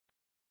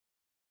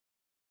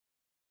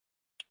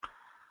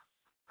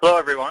Hello,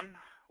 everyone.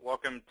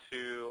 Welcome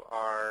to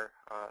our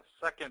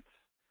second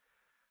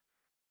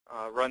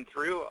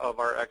run-through of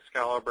our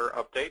Excalibur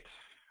update,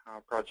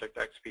 Project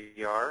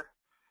XBR.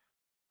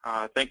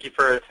 Thank you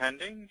for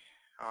attending.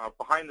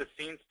 Behind the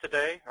scenes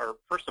today, or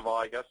first of all,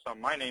 I guess,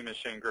 my name is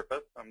Shane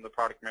Griffith. I'm the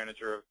product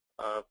manager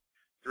of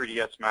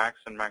 3ds Max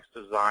and Max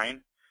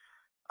Design.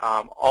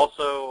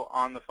 Also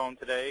on the phone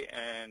today,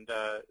 and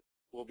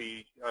we'll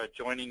be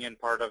joining in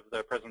part of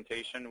the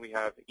presentation, we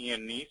have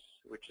Ian Neese,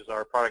 which is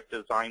our product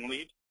design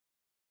lead.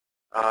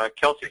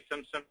 Kelsey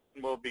Simpson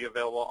will be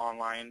available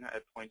online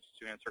at points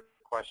to answer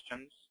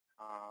questions.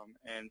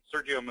 And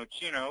Sergio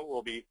Muccino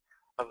will be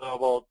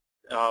available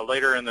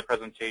later in the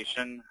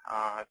presentation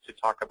to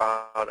talk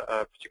about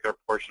a particular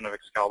portion of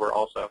Excalibur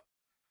also.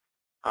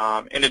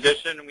 In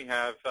addition, we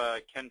have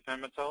Ken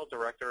Pimentel,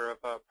 Director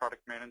of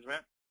Product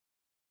Management,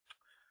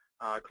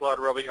 Claude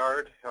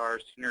Robillard,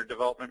 our Senior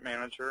Development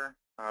Manager,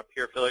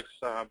 Pierre-Felix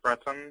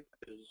Breton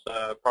is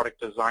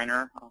Product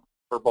Designer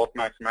for both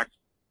Max and Max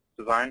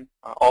Design.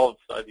 All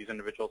of these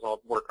individuals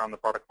all work on the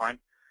product line.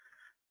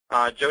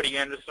 Jody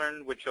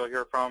Anderson, which you'll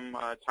hear from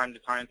time to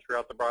time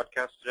throughout the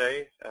broadcast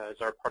today, is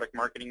our Product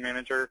Marketing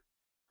Manager.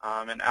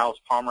 And Alice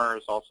Palmer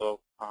is also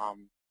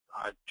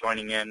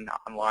joining in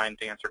online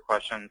to answer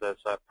questions as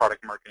a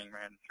Product Marketing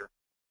Manager.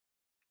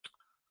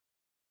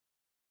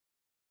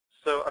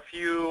 So a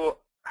few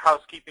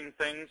housekeeping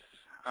things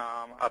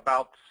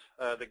about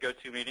the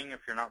GoToMeeting,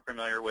 if you're not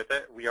familiar with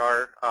it. We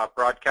are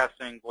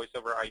broadcasting voice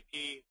over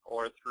IP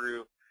or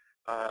through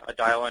a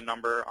dial-in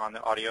number on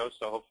the audio,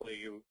 so hopefully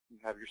you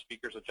have your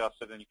speakers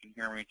adjusted and you can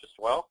hear me just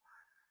well.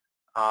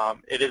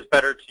 It is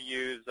better to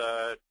use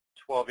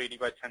 1280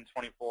 by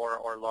 1024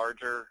 or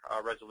larger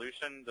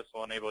resolution. This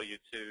will enable you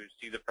to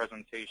see the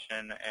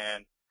presentation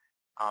and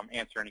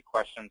answer any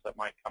questions that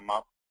might come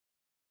up.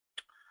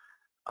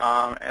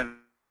 And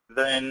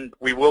then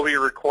we will be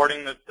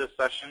recording this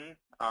session,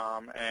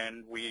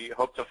 and we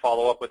hope to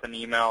follow up with an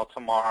email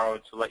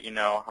tomorrow to let you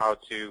know how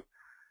to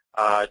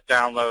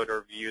download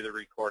or view the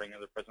recording of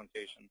the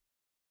presentation.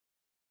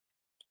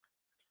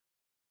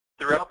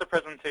 Throughout the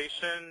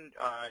presentation,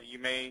 you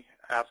may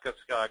ask us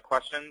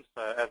questions.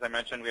 As I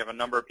mentioned, we have a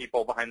number of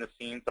people behind the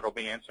scenes that will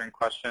be answering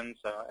questions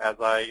as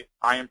I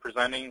am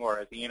presenting, or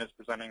as Ian is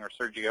presenting, or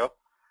Sergio.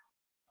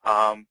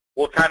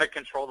 We'll kind of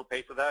control the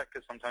pace of that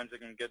because sometimes it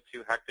can get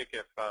too hectic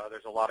if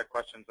there's a lot of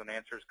questions and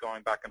answers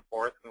going back and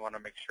forth. We want to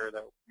make sure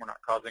that we're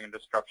not causing a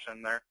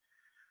disruption there.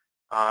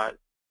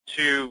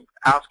 To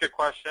ask a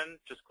question,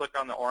 just click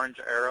on the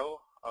orange arrow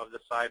of the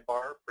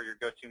sidebar for your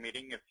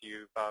GoToMeeting if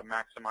you've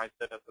maximized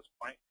it at this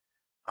point.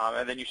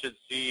 And then you should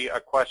see a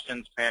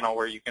questions panel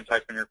where you can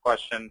type in your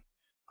question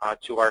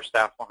to our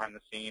staff behind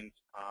the scenes,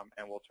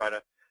 and we'll try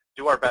to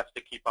do our best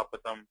to keep up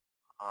with them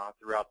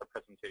throughout the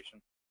presentation.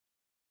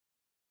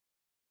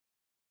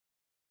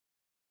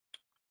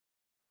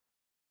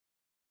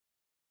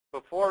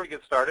 Before we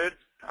get started,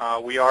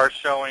 we are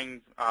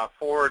showing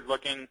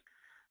forward-looking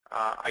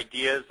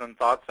ideas and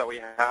thoughts that we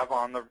have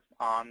on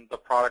the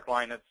product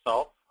line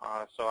itself.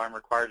 So I'm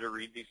required to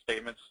read these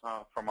statements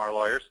from our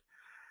lawyers.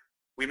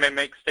 We may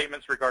make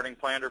statements regarding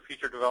planned or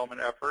future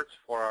development efforts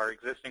for our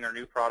existing or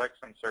new products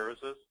and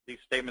services. These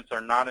statements are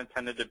not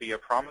intended to be a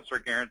promise or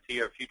guarantee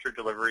of future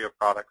delivery of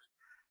products,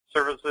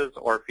 services,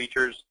 or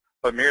features,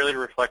 but merely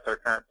reflect our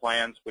current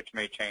plans, which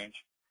may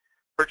change.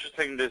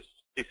 Purchasing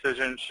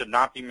decisions should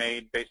not be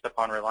made based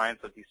upon reliance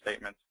of these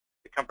statements.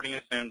 The company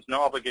assumes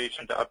no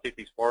obligation to update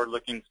these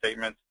forward-looking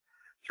statements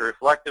to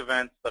reflect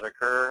events that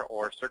occur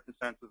or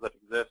circumstances that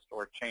exist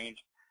or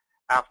change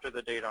after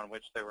the date on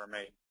which they were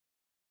made.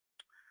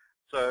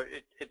 So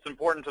it's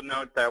important to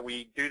note that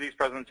we do these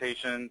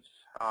presentations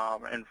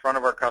in front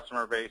of our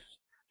customer base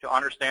to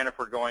understand if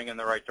we're going in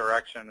the right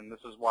direction, and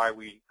this is why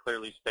we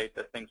clearly state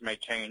that things may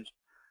change,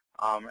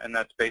 and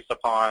that's based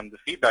upon the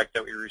feedback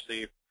that we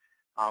receive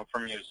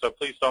from you. So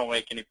please don't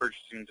make any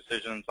purchasing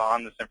decisions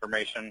on this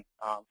information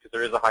because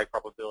there is a high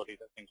probability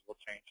that things will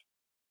change.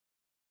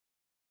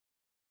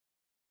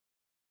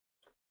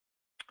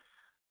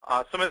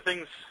 Some of the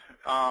things,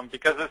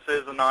 because this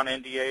is a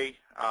non-NDA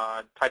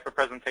type of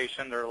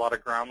presentation, there are a lot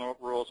of ground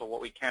rules of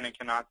what we can and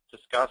cannot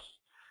discuss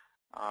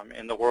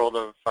in the world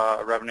of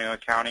revenue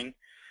accounting.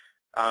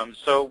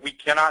 So we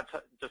cannot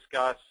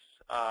discuss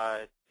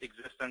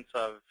existence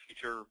of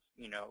future,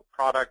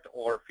 product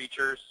or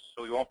features.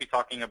 So we won't be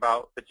talking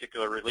about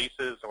particular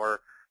releases or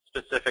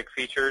specific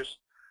features.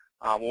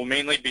 We'll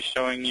mainly be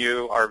showing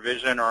you our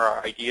vision or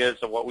our ideas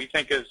of what we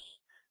think is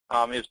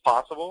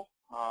possible,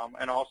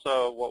 and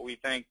also what we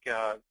think,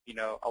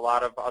 a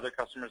lot of other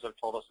customers have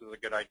told us is a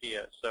good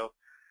idea. So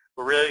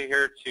we're really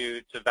here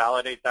to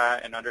validate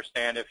that and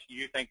understand if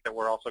you think that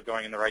we're also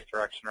going in the right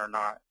direction or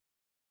not.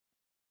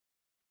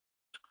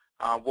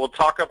 We'll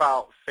talk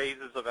about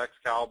phases of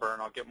Excalibur,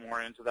 and I'll get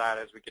more into that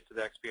as we get to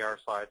the XBR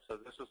slide. So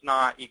this is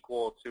not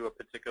equal to a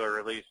particular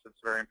release.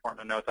 It's very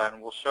important to note that,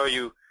 and we'll show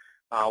you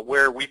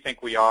where we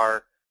think we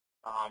are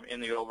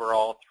in the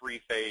overall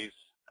three-phase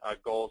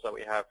goals that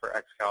we have for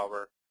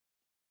Excalibur.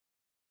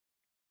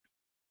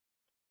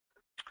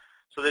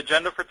 So the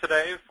agenda for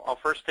today, I'll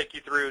first take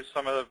you through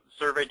some of the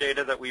survey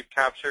data that we've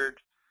captured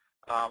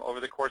over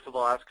the course of the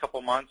last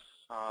couple months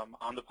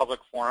on the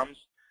public forums.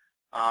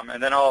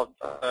 And then I'll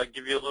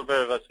give you a little bit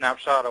of a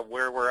snapshot of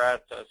where we're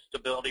at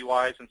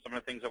stability-wise and some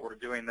of the things that we're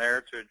doing there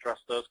to address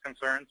those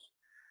concerns.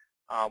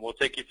 We'll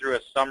take you through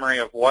a summary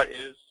of what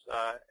is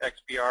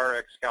XBR,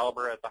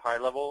 Excalibur at the high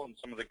level and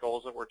some of the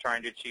goals that we're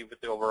trying to achieve with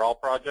the overall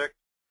project.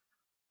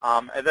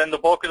 And then the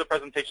bulk of the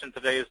presentation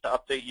today is to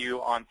update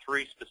you on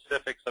 3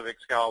 specifics of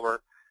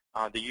Excalibur,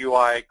 the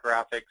UI,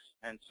 graphics,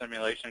 and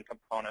simulation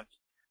components,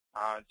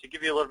 to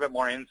give you a little bit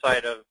more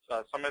insight of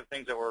some of the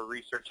things that we're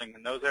researching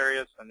in those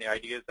areas and the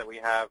ideas that we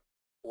have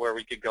where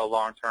we could go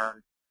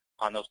long-term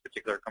on those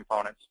particular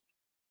components.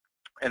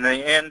 In the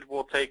end,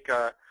 we'll take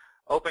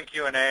open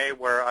Q&A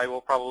where I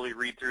will probably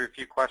read through a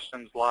few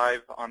questions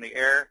live on the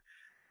air,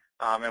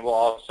 and we'll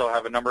also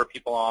have a number of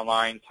people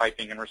online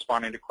typing and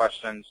responding to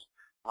questions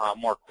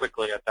more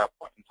quickly at that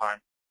point in time.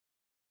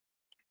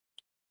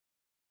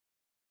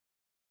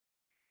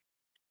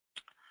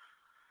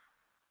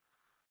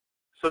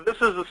 So this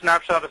is a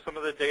snapshot of some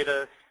of the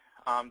data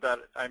that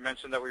I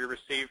mentioned that we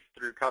received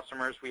through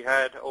customers. We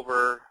had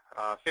over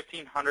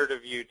 1,500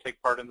 of you take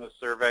part in this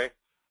survey.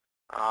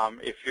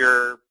 If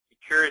you're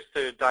curious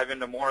to dive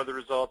into more of the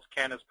results,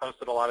 Ken has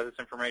posted a lot of this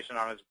information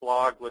on his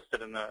blog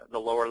listed in the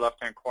lower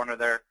left-hand corner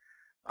there.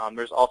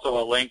 There's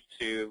also a link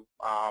to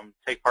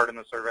take part in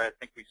the survey. I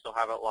think we still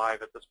have it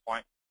live at this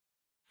point.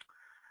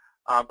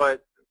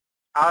 But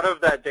out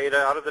of that data,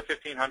 out of the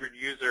 1,500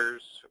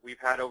 users, we've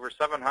had over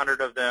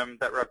 700 of them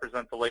that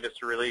represent the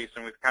latest release,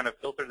 and we've kind of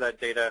filtered that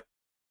data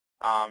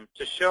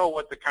to show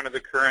what the kind of the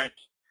current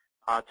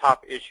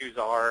top issues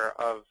are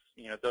of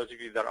those of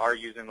you that are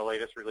using the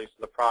latest release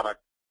of the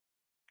product.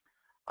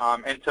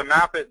 And to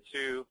map it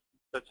to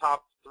the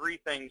top 3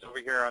 things over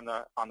here on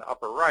the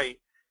upper right,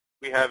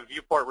 we have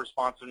viewport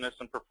responsiveness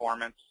and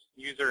performance,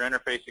 user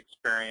interface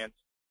experience,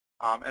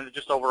 and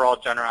just overall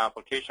general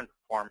application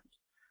performance.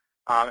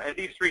 And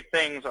these 3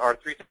 things are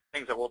 3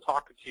 things that we'll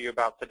talk to you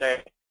about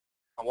today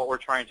on what we're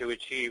trying to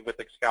achieve with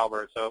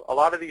Excalibur. So a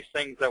lot of these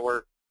things that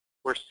we're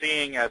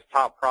seeing as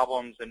top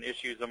problems and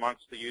issues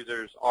amongst the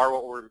users are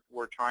what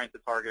we're trying to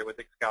target with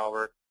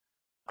Excalibur,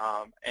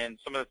 and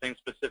some of the things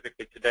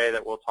specifically today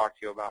that we'll talk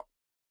to you about.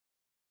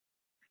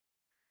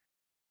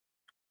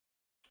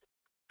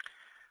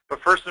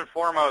 But first and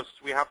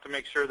foremost, we have to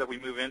make sure that we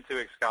move into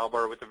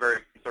Excalibur with a very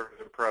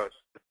conservative approach.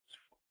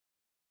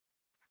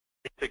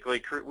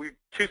 Basically,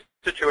 2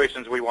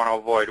 situations we want to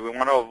avoid. We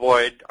want to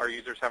avoid our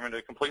users having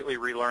to completely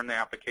relearn the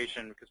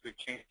application because we've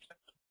changed it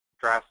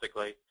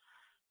drastically.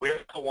 We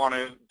don't want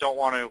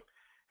to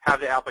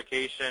have the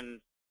application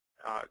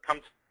come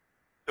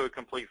to a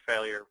complete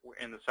failure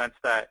in the sense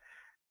that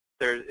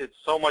it's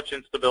so much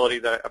instability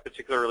that a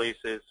particular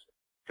release is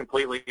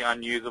completely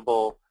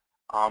unusable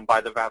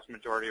by the vast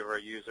majority of our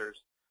users.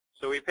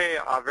 So we pay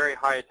very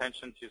high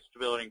attention to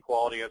stability and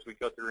quality as we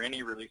go through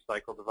any release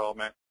cycle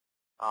development.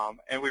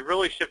 And we've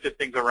really shifted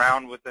things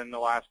around within the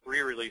last 3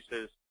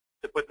 releases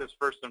to put this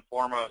first and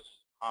foremost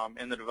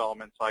in the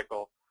development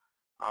cycle.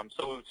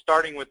 So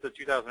starting with the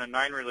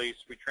 2009 release,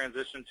 we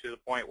transitioned to the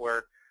point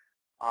where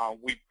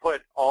we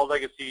put all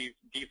legacy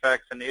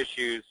defects and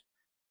issues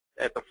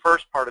at the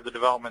first part of the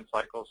development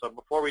cycle. So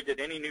before we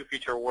did any new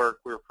feature work,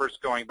 we were first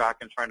going back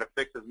and trying to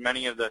fix as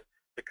many of the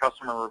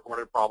customer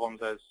reported problems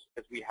as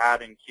we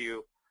had in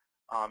queue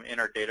in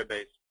our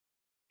database.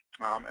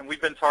 And we've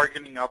been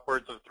targeting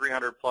upwards of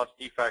 300 plus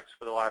defects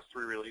for the last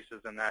 3 releases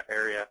in that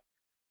area.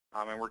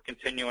 And we're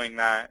continuing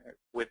that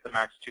with the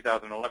Max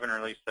 2011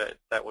 release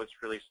that was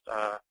released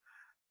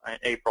in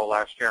April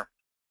last year.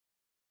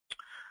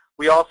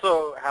 We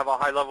also have a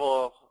high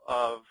level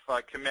of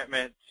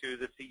commitment to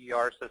the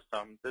CER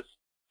system. This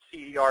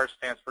CER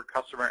stands for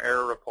Customer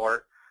Error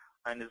Report,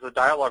 and is a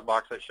dialog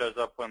box that shows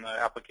up when the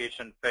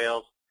application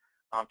fails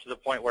to the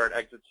point where it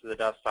exits to the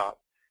desktop.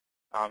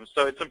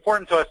 So it's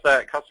important to us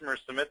that customers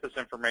submit this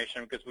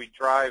information because we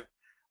drive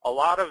a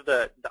lot of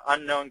the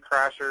unknown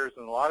crashers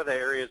and a lot of the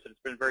areas that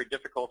it's been very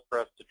difficult for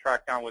us to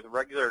track down with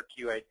regular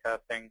QA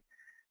testing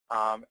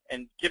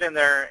and get in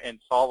there and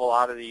solve a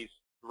lot of these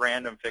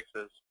random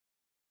fixes.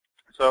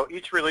 So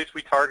each release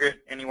we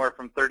target anywhere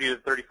from 30 to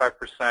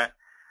 35%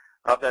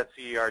 of that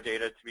CER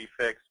data to be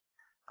fixed.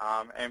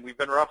 And we've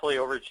been roughly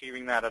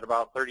overachieving that at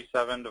about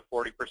 37 to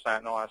 40%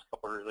 in the last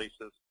couple of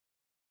releases.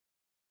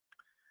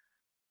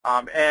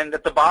 And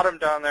at the bottom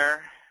down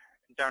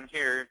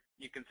here,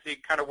 you can see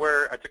kind of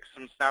where I took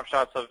some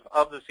snapshots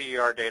of the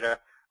CER data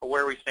of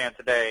where we stand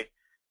today.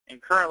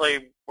 And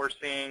currently, we're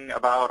seeing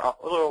about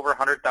a little over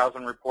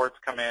 100,000 reports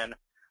come in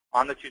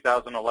on the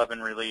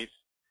 2011 release,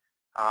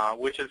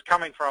 which is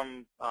coming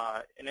from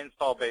an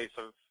install base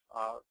of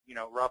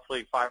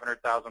roughly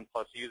 500,000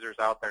 plus users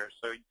out there.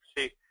 So you can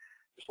see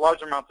there's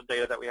large amounts of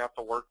data that we have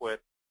to work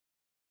with.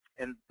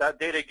 And that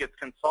data gets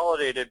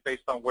consolidated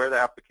based on where the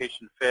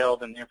application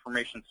failed and the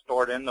information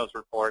stored in those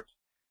reports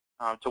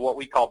to what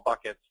we call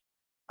buckets.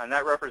 And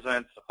that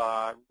represents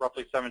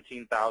roughly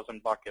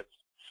 17,000 buckets.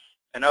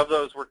 And of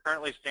those, we're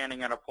currently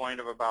standing at a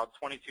point of about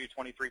 22,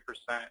 23%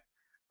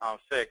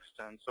 fixed,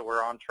 and so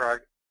we're on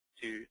track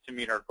to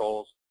meet our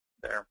goals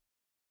there.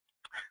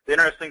 The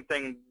interesting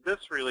thing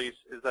this release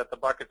is that the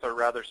buckets are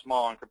rather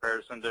small in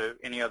comparison to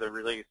any other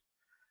release.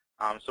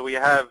 So we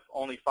have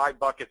only 5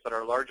 buckets that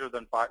are larger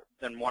than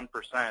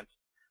 1%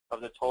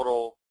 of the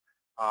total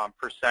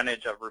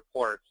percentage of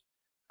reports.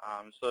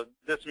 So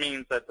this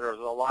means that there's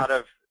a lot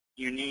of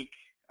unique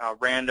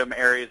random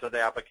areas of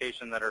the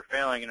application that are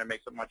failing, and it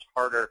makes it much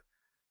harder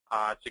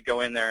to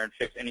go in there and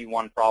fix any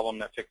one problem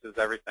that fixes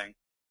everything.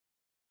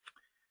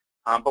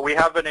 But we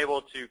have been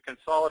able to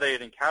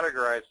consolidate and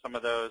categorize some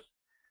of those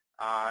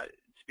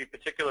to be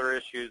particular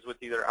issues with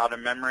either out of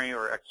memory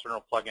or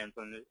external plugins,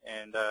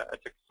 and I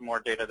took some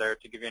more data there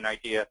to give you an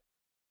idea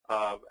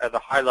of, at a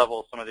high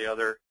level, some of the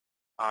other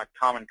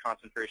common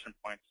concentration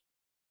points.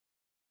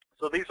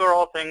 So these are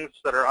all things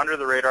that are under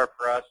the radar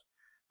for us,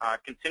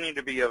 continue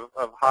to be of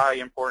high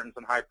importance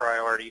and high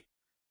priority.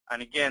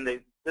 And again,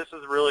 this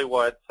is really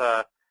what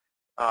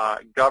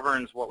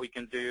governs what we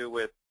can do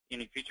with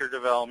any feature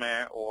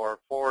development or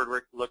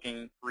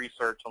forward-looking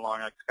research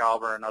along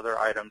Excalibur and other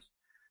items.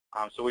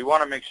 So we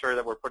want to make sure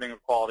that we're putting a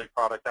quality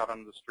product out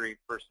on the street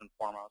first and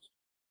foremost.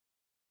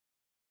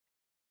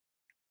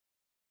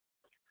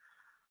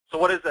 So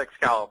what is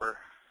Excalibur?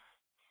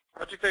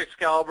 Project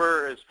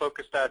Excalibur is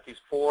focused at these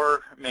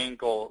 4 main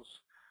goals.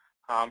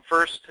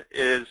 First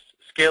is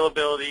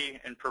scalability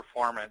and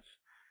performance.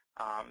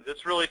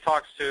 This really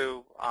talks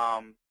to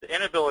the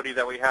inability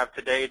that we have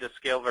today to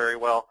scale very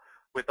well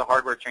with the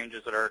hardware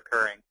changes that are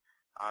occurring.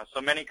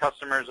 So many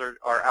customers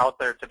are out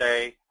there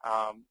today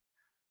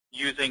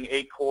using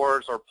 8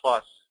 cores or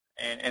plus,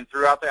 and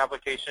throughout the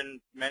application,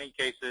 many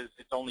cases,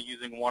 it's only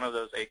using one of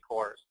those 8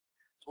 cores.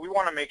 So we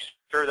want to make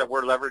sure that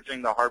we're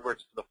leveraging the hardware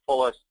to the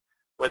fullest,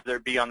 whether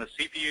it be on the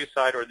CPU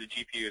side or the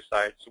GPU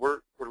side. So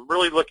we're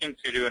really looking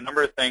to do a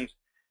number of things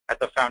at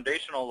the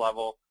foundational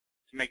level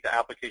to make the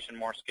application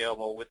more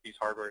scalable with these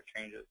hardware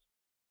changes.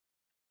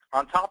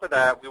 On top of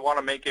that, we want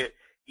to make it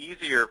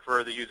easier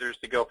for the users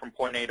to go from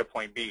point A to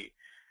point B.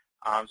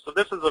 So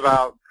this is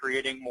about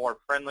creating more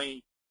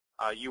friendly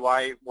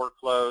UI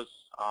workflows,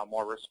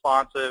 more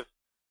responsive,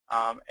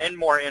 and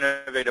more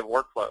innovative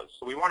workflows.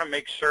 So we want to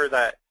make sure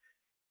that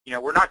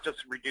we're not just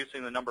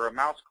reducing the number of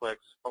mouse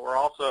clicks, but we're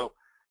also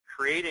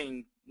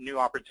creating new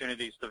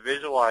opportunities to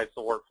visualize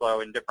the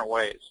workflow in different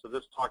ways. So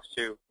this talks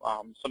to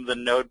some of the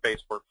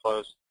node-based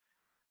workflows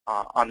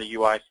on the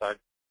UI side.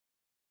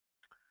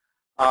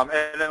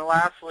 And then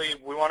lastly,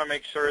 we want to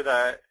make sure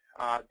that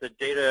the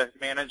data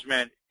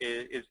management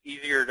is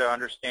easier to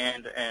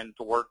understand and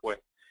to work with.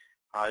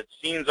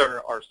 Scenes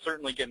are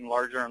certainly getting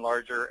larger and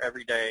larger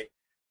every day,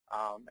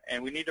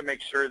 and we need to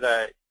make sure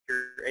that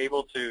you're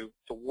able to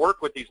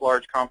work with these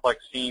large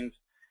complex scenes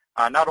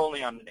not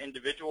only on an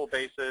individual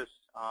basis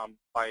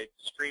by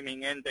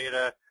streaming in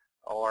data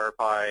or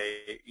by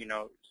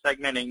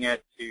segmenting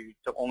it to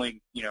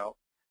only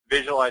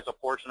visualize a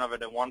portion of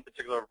it in one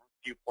particular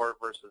viewport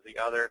versus the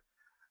other,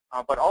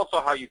 but also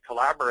how you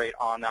collaborate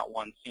on that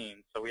one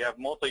scene. So we have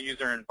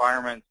multi-user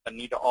environments that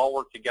need to all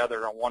work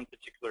together on one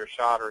particular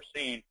shot or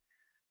scene.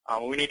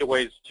 We need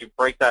ways to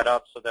break that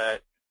up so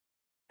that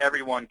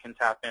everyone can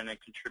tap in and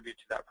contribute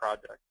to that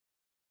project.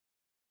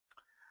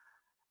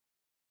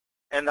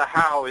 And the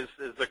how is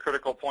the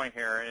critical point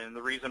here, and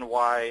the reason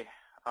why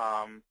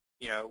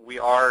we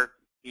are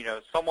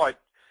somewhat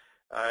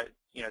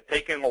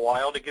taking a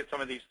while to get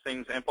some of these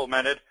things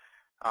implemented.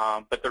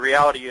 But the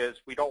reality is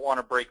we don't want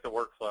to break the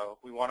workflow.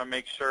 We want to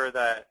make sure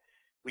that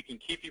we can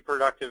keep you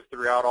productive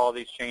throughout all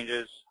these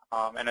changes.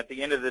 And at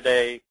the end of the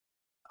day,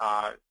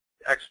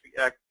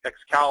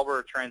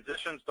 Excalibur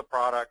transitions the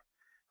product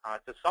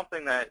to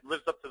something that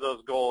lives up to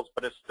those goals,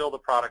 but is still the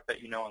product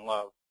that you know and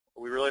love.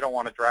 We really don't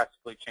want to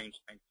drastically change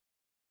things.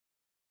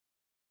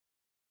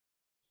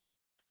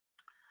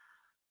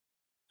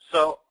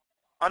 So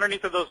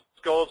underneath of those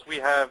goals, we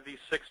have these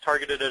 6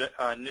 targeted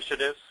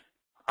initiatives.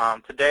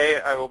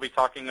 Today, I will be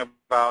talking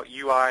about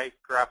UI,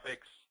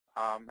 graphics,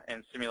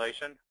 and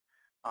simulation,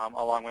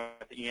 along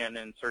with Ian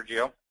and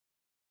Sergio.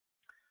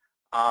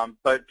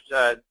 But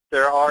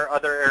there are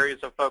other areas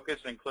of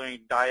focus,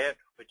 including diet,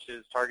 which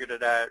is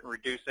targeted at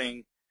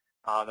reducing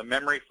the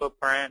memory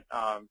footprint,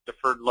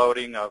 deferred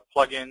loading of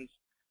plugins,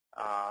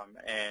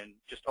 and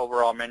just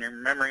overall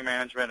memory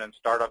management and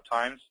startup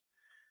times.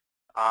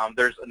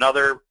 There's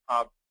another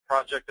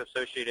project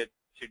associated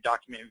to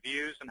document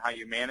views and how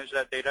you manage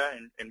that data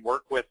and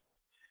work with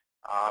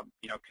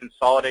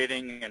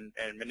consolidating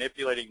and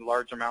manipulating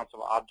large amounts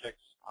of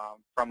objects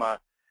from a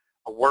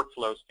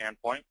workflow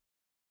standpoint.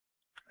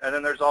 And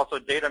then there's also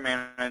data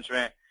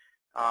management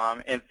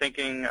and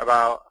thinking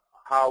about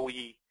how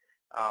we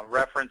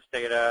reference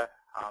data,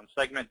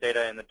 segment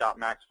data in the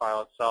 .max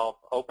file itself,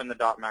 open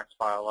the .max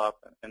file up,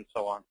 and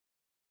so on.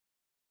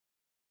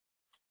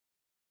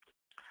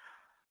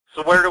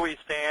 So where do we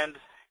stand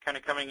kind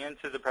of coming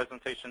into the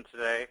presentation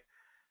today?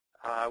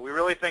 We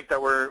really think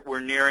that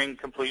we're nearing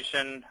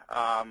completion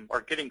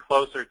or getting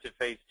closer to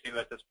phase 2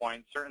 at this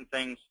point. Certain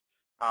things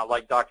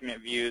like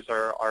document views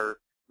are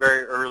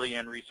very early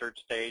in research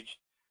stage,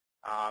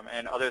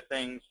 and other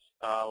things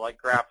like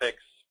graphics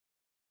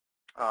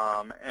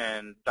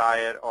and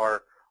diet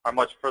are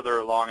much further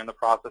along in the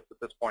process at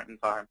this point in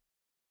time.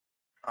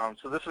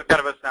 So this is kind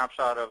of a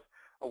snapshot of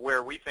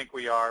where we think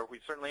we are. We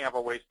certainly have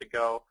a ways to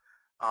go.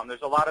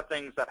 There's a lot of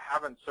things that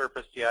haven't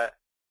surfaced yet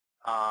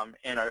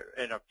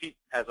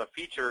as a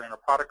feature in a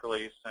product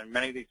release, and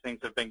many of these things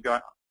have been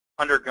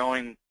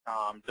undergoing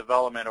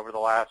development over the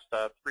last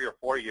 3 or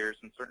 4 years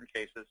in certain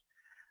cases.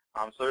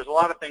 So there's a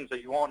lot of things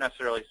that you won't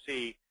necessarily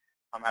see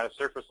at a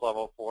surface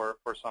level for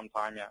some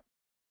time yet.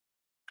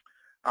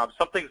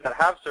 Some things that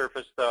have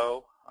surfaced,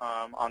 though,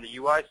 on the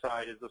UI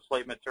side is the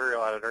Slate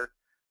Material Editor.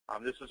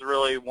 This is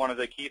really one of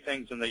the key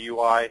things in the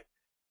UI.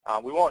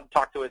 We won't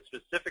talk to it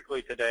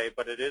specifically today,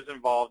 but it is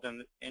involved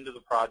into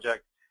the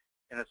project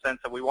in the sense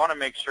that we want to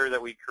make sure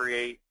that we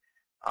create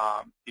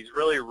these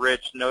really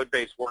rich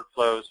node-based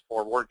workflows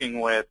for working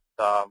with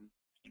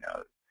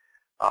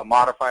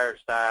modifier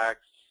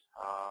stacks,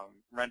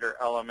 render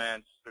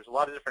elements. There's a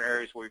lot of different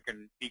areas where you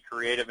can be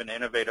creative and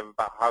innovative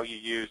about how you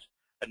use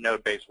a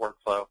node-based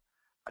workflow.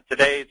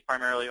 Today, it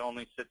primarily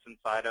only sits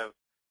inside of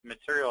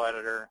Material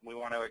Editor. We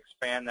want to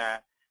expand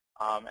that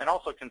and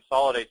also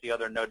consolidate the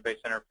other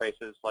node-based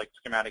interfaces like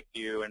Schematic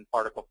View and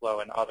Particle Flow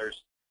and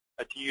others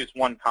to use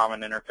one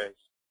common interface.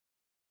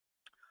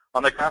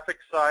 On the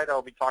graphics side,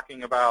 I'll be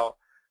talking about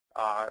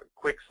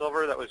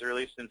Quicksilver that was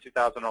released in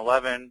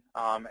 2011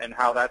 and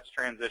how that's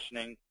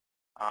transitioning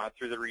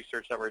through the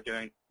research that we're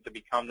doing to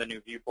become the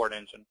new viewport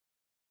engine.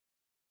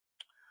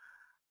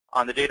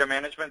 On the data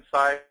management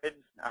side,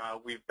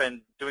 we've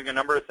been doing a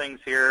number of things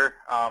here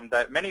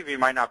that many of you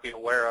might not be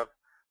aware of,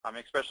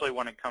 especially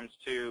when it comes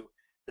to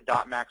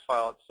the .max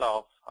file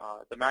itself.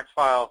 The max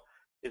file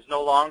is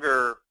no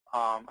longer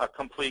a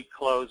complete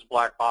closed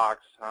black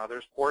box.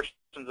 There's portions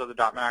of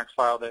the .max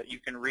file that you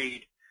can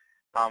read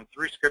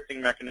through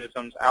scripting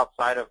mechanisms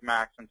outside of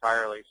Max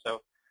entirely.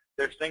 So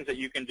there's things that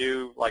you can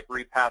do like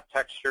repath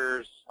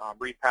textures,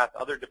 repath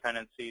other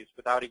dependencies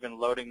without even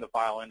loading the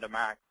file into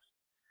Max.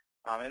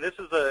 And this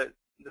is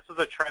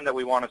a trend that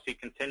we want to see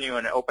continue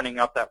in opening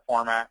up that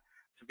format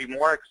to be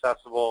more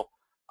accessible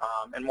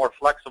and more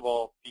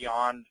flexible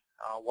beyond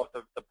what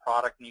the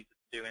product needs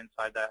to do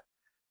inside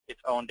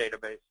its own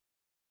database.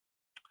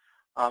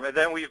 And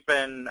then we've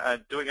been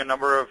doing a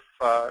number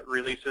of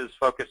releases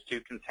focused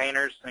to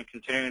containers and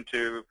continuing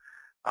to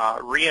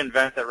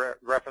reinvent the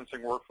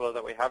referencing workflow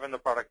that we have in the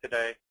product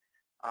today.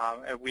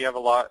 And we have a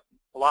lot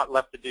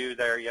left to do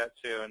there yet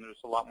too, and there's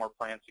a lot more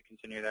plans to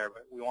continue there,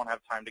 but we won't have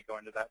time to go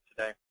into that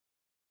today.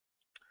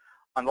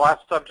 On the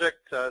last subject,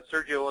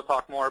 Sergio will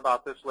talk more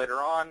about this later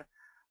on.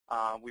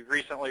 We've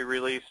recently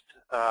released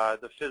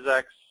the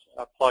PhysX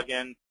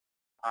plugin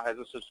as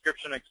a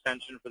subscription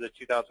extension for the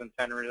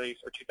 2010 release,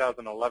 or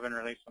 2011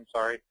 release, I'm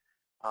sorry,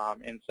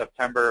 in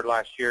September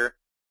last year.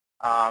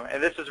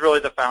 And this is really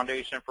the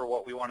foundation for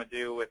what we want to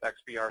do with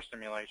XBR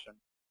simulation.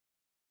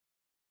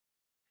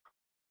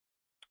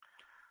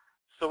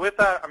 So with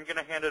that, I'm going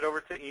to hand it over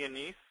to Ian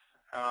Neese,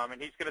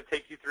 and he's going to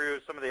take you through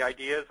some of the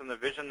ideas and the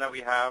vision that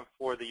we have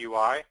for the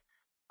UI.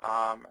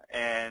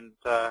 And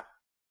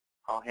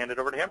I'll hand it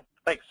over to him.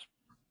 Thanks.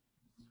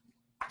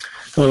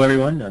 Hello,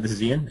 everyone. This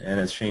is Ian, and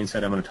as Shane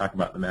said, I'm going to talk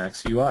about the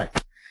Max UI.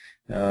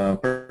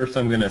 First,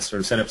 I'm going to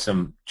sort of set up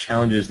some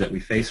challenges that we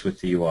face with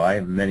the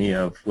UI, many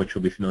of which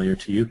will be familiar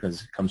to you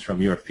because it comes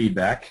from your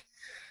feedback.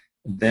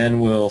 Then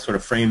we'll sort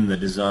of frame the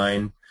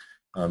design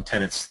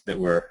tenets that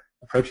we're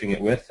approaching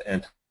it with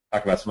and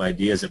talk about some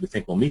ideas that we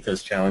think will meet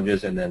those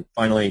challenges. And then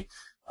finally,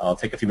 I'll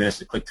take a few minutes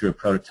to click through a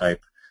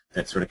prototype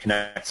that sort of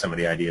connects some of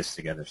the ideas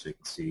together so you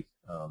can see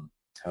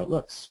how it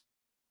looks.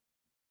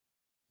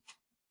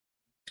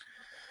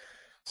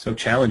 So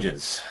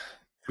challenges.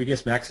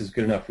 3ds Max is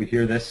good enough. We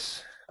hear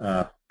this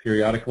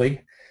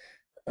periodically.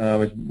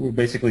 We're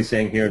basically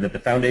saying here that the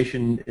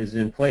foundation is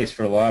in place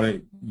for a lot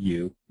of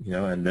you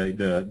know, and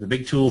the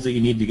big tools that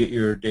you need to get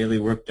your daily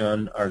work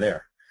done are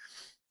there.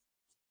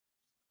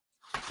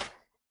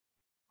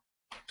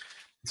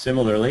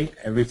 Similarly,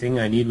 everything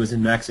I need was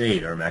in Max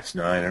 8 or Max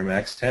 9 or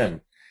Max 10.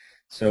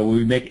 So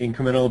we make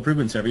incremental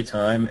improvements every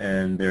time,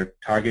 and they're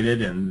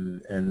targeted,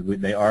 and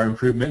they are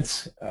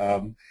improvements.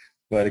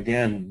 But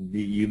again,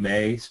 you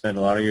may spend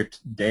a lot of your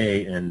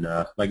day in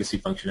legacy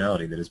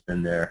functionality that has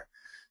been there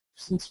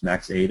since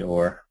Max 8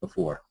 or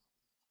before.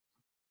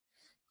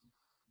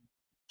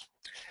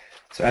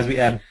 So as we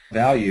add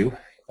value,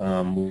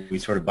 we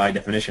sort of by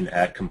definition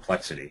add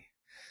complexity.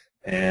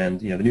 And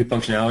the new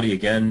functionality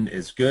again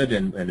is good,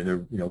 and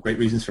there are great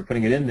reasons for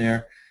putting it in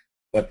there.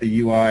 But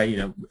the UI,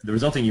 the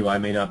resulting UI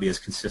may not be as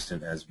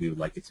consistent as we would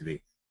like it to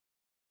be.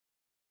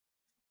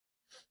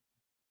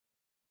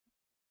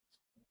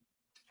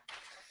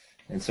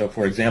 And so,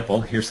 for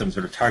example, here's some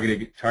sort of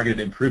targeted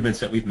improvements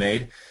that we've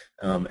made,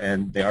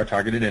 and they are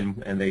targeted,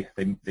 and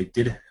they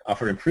did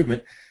offer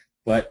improvement.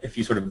 But if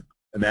you sort of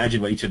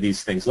imagine what each of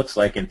these things looks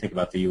like and think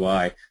about the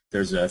UI,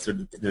 there's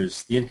the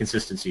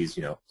inconsistencies,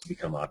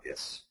 become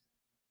obvious.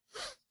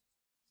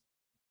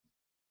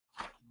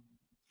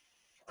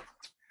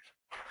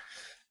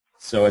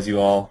 So as you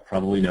all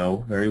probably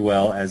know very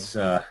well, as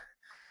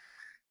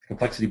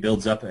complexity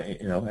builds up,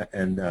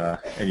 and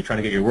you're trying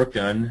to get your work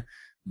done,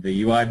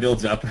 the UI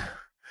builds up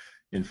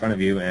in front of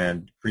you,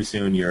 and pretty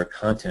soon your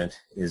content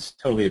is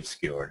totally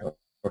obscured,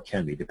 or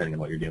can be, depending on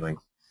what you're doing.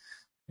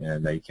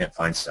 And you can't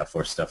find stuff,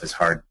 or stuff is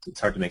hard. It's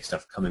hard to make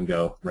stuff come and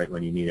go right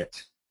when you need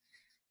it.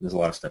 There's a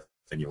lot of stuff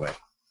in your way.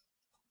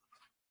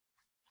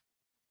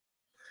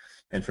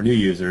 And for new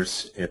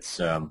users, it's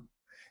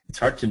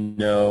hard to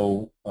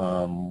know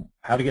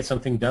how to get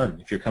something done.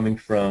 If you're coming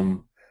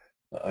from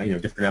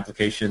different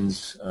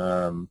applications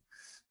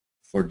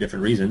for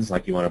different reasons,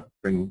 like you want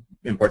to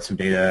import some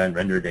data and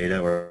render data,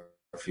 or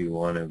if you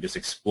want to just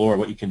explore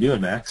what you can do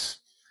in Max,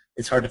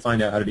 it's hard to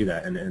find out how to do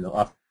that. And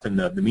often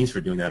the means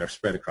for doing that are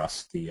spread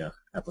across the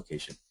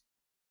application.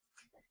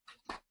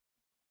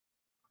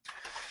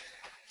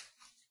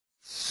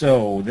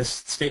 So this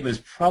statement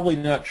is probably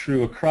not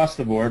true across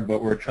the board,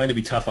 but we're trying to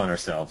be tough on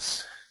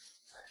ourselves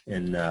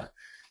in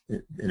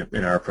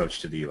our approach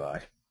to the UI.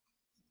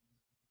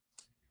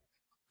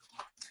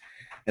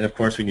 And of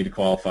course, we need to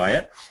qualify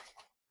it.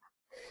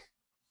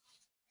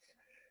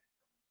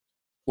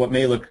 What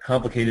may look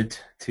complicated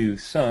to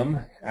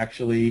some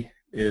actually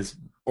is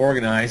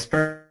organized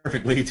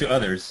perfectly to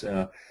others.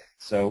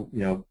 So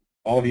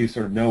all of you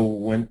sort of know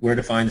where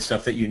to find the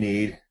stuff that you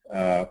need.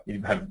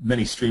 You have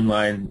many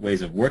streamlined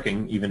ways of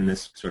working, even in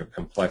this sort of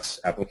complex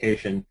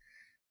application.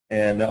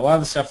 And a lot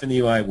of the stuff in the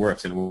UI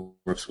works, and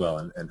works well,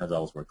 and has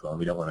always worked well, and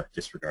we don't want to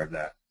disregard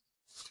that.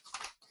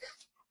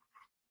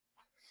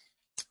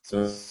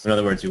 So in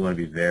other words, you want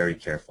to be very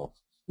careful.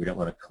 We don't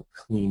want to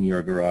clean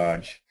your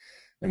garage,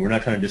 and we're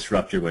not trying to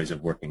disrupt your ways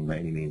of working by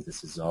any means.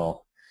 This is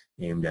all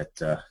aimed at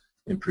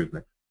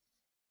improvement.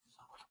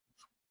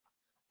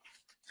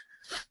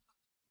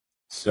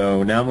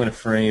 So now I'm going to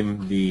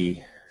frame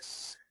the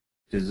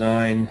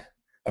design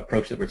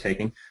approach that we're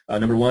taking.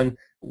 Number one,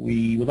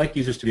 we would like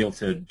users to be able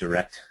to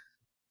direct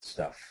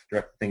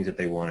things that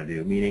they want to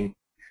do, meaning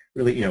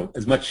really,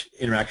 as much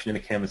interaction in the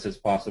canvas as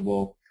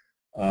possible.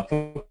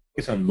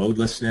 Focus on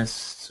modelessness,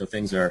 so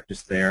things are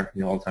just there,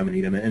 all the time we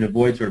need them, and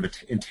avoid sort of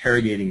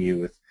interrogating you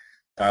with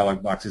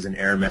dialog boxes and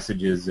error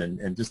messages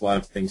and just a lot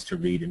of things to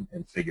read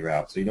and figure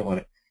out. So you don't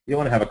want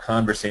to have a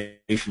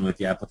conversation with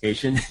the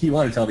application. You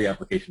want to tell the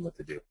application what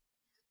to do.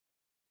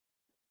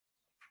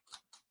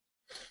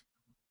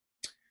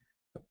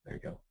 There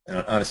you go. And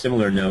on a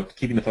similar note,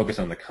 keeping the focus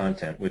on the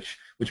content, which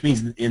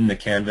means in the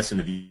canvas and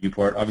the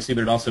viewport, obviously,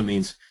 but it also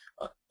means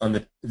on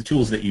the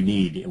tools that you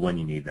need when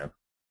you need them.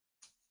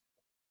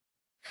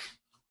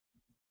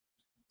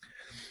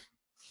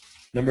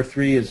 Number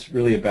three is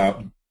really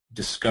about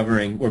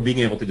discovering, or being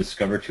able to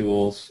discover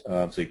tools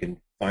so you can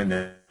find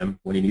them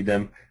when you need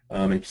them,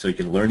 and so you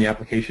can learn the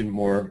application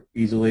more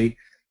easily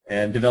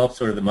and develop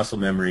sort of the muscle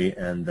memory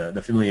and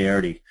the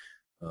familiarity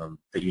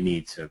that you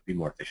need to be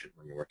more efficient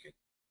when you're working.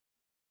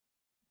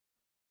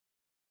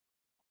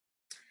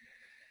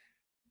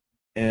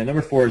 And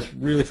number four is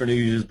really for new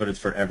users, but it's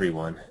for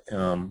everyone.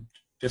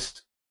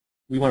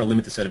 We want to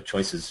limit the set of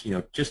choices,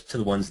 just to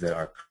the ones that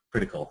are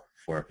critical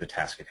for the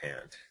task at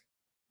hand.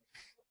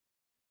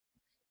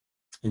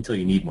 Until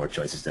you need more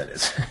choices, that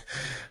is.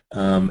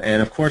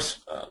 And of course,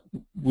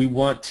 we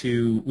want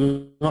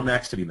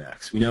Max to be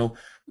Max. We know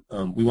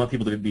we want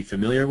people to be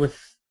familiar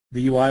with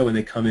the UI when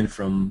they come in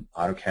from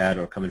AutoCAD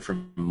or come in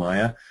from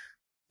Maya,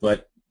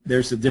 but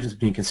there's a difference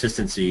between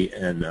consistency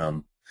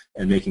and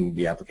making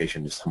the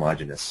application just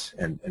homogeneous.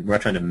 And we're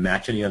not trying to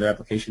match any other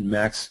application.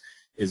 Max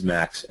is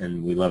Max,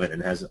 and we love it,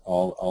 and has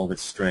all of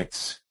its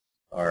strengths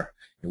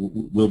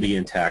will be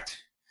intact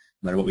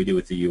no matter what we do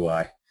with the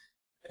UI.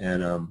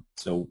 And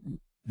so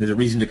there's a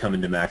reason to come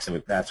into Max,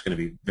 and that's going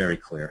to be very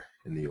clear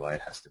in the UI.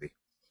 It has to be.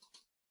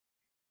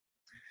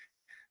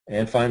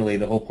 And finally,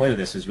 the whole point of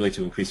this is really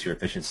to increase your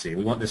efficiency.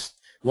 We want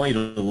you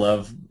to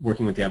love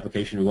working with the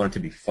application. We want it to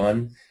be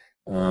fun.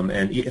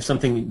 And if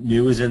something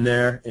new is in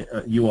there,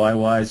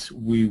 UI-wise,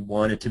 we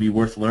want it to be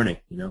worth learning.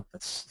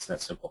 It's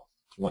that simple.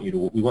 We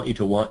want you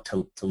to want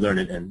to learn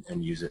it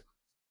and use it.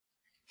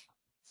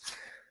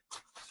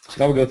 So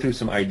now we'll go through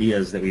some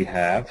ideas that we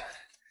have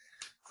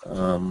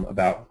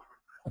about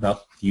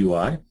the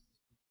UI.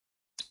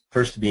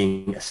 First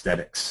being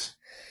aesthetics.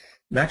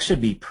 Max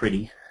should be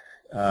pretty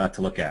to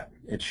look at.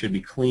 It should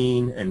be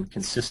clean and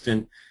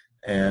consistent,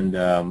 and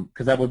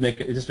because that would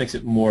it just makes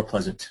it more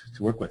pleasant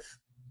to work with.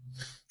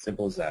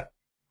 Simple as that.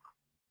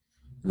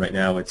 Right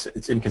now, it's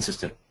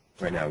inconsistent.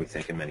 Right now, we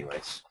think in many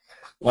ways.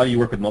 A lot of you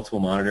work with multiple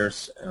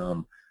monitors,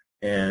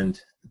 and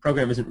the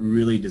program isn't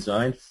really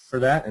designed for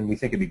that. And we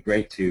think it'd be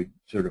great to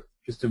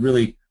just to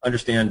really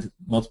understand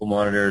multiple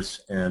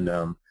monitors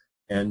and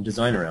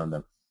design around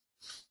them.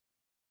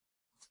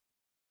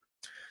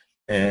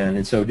 And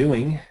in so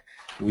doing,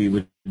 we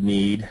would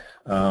need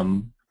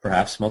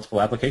perhaps multiple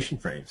application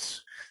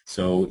frames.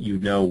 So you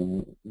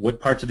know what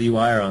parts of the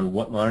UI are on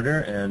what monitor,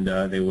 and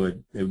they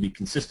would be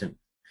consistent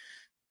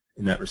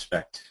in that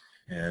respect.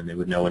 And they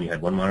would know when you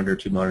had one monitor,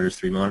 two monitors,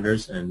 three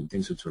monitors, and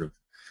things would sort of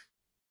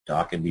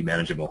dock and be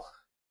manageable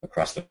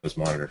across those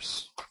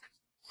monitors.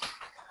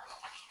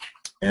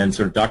 And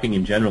sort of docking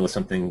in general is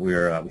something we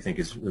think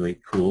is really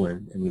cool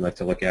and we like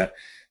to look at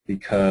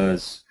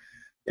because,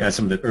 as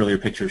some of the earlier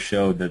pictures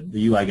showed, that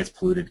the UI gets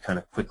polluted kind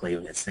of quickly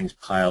as things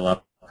pile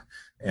up,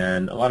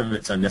 and a lot of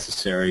it's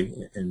unnecessary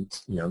in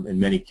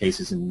many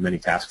cases in many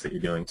tasks that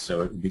you're doing.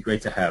 So it would be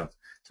great to have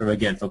sort of,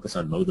 again, focus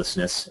on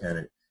modelessness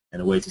and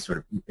a way to sort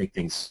of make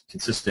things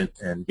consistent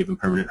and give them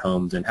permanent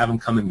homes and have them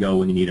come and go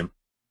when you need them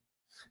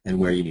and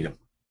where you need them.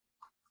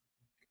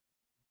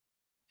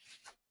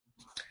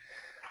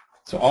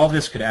 So all of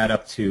this could add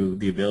up to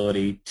the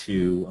ability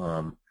to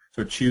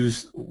sort of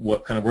choose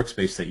what kind of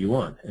workspace that you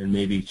want, and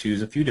maybe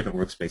choose a few different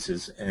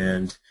workspaces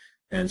and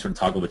sort of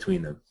toggle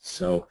between them.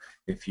 So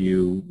if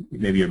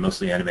maybe you're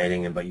mostly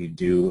animating, but you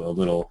do a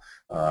little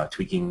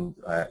tweaking,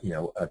 at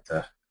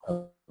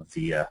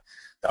the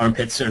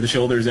armpits or the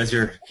shoulders as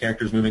your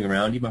character's moving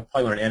around, you might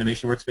probably want an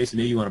animation workspace, and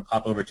maybe you want to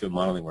pop over to a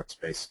modeling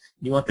workspace.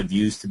 You want the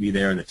views to be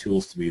there and the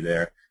tools to be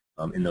there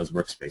in those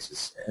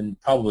workspaces, and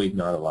probably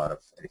not a lot of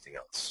anything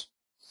else.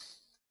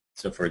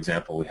 So, for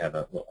example, we have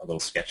a little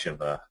sketch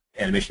of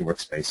animation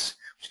workspace,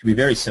 which can be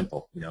very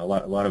simple. A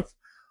lot of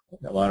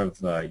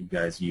you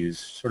guys use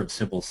sort of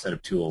simple set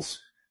of tools,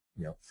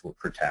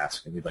 per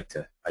task, and we'd like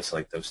to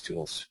isolate those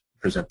tools,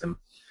 present them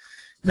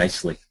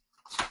nicely.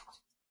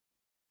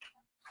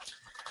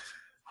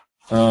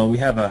 We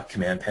have a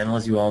command panel,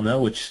 as you all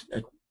know, which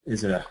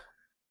is a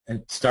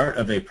start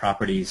of a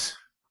properties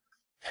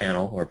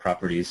panel or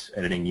properties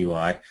editing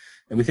UI.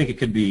 And we think it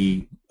could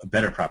be a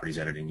better properties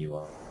editing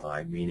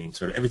UI, meaning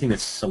sort of everything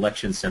that's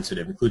selection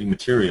sensitive, including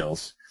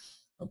materials,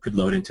 could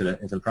load into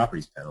the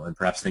properties panel. And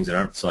perhaps things that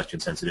aren't selection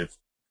sensitive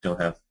don't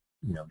live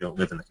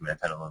in the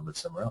command panel and live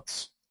somewhere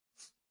else.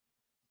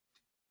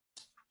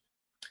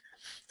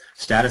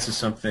 Status is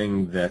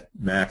something that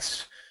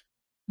Max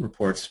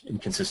reports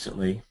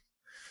inconsistently,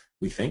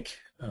 we think.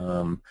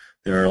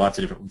 There are lots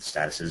of different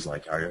statuses,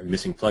 like are you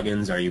missing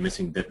plugins, are you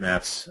missing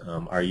bitmaps,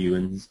 are you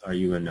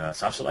in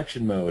soft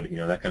selection mode,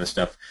 that kind of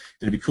stuff.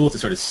 It'd be cool to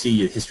sort of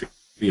see a history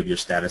of your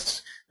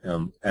status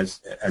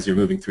as you're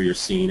moving through your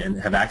scene, and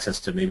have access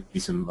to maybe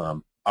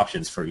some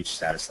options for each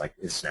status, like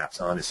is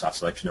snaps on, is soft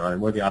selection on,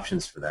 and what are the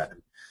options for that.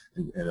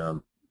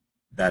 And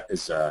that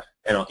is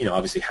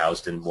obviously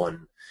housed in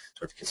one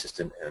sort of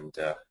consistent and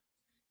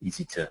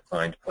easy to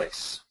find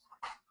place.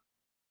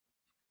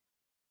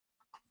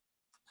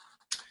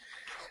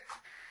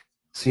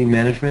 Scene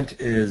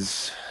management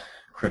is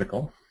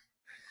critical,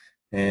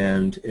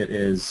 and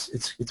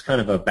it's kind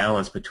of a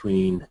balance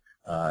between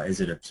is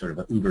it a sort of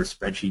an Uber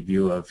spreadsheet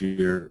view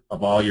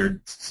of all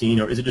your scene,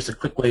 or is it just a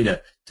quick way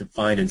to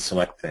find and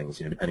select things,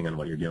 depending on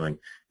what you're doing.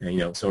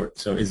 And, so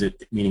is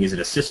it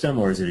a system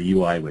or is it a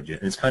UI widget?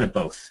 And it's kind of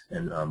both,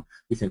 and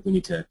we think we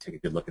need to take a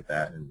good look at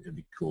that, and it'd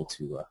be cool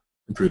to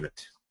improve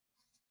it.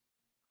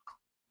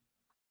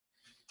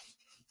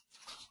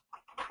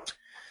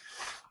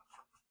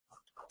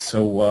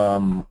 So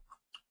on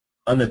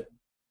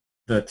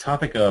the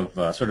topic of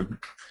sort of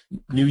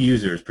new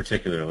users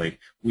particularly,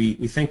 we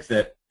think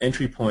that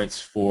entry points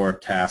for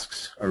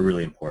tasks are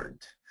really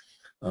important.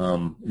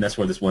 And that's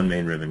where this one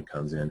main ribbon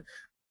comes in.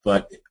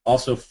 But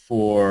also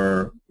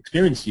for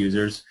experienced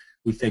users,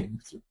 we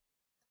think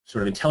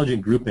sort of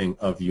intelligent grouping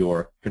of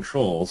your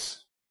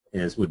controls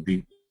would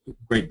be a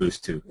great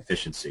boost to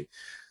efficiency.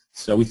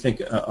 So we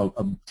think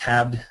a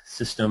tabbed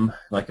system,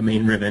 like a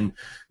main ribbon,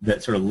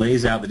 that sort of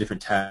lays out the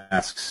different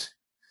tasks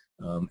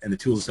and the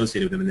tools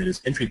associated with them, and then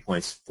as entry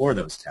points for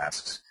those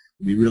tasks,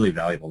 would be really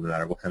valuable no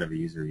matter what kind of a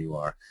user you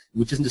are.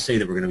 Which isn't to say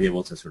that we're going to be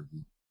able to sort of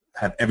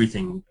have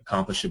everything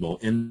accomplishable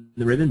in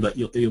the ribbon, but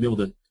you'll be able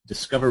to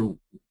discover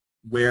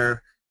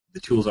where the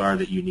tools are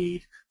that you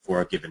need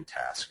for a given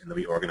task, and they'll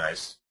be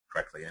organized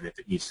correctly. And if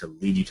it needs to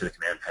lead you to the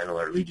command panel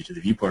or lead you to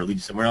the viewport or lead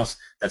you somewhere else,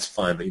 that's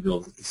fine. But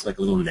it's like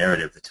a little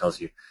narrative that tells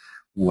you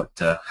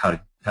how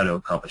to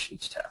accomplish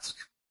each task.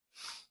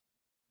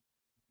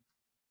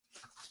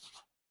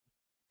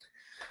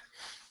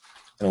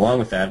 And along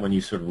with that, when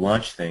you sort of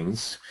launch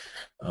things,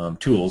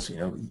 tools,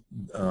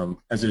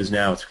 as it is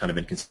now, it's kind of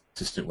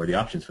inconsistent where the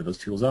options for those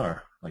tools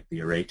are. Like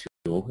the array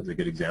tool is a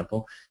good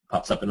example. It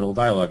pops up in a little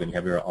dialog, and you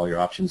have all your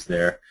options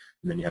there,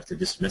 and then you have to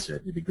dismiss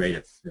it. It'd be great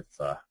if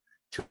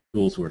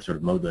tools were sort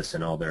of modeless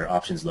and all their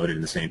options loaded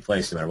in the same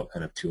place, no matter what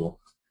kind of tool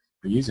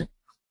you're using.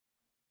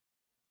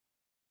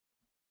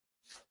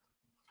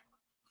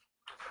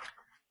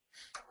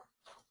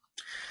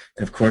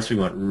 And of course, we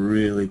want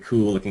really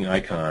cool-looking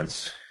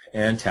icons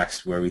and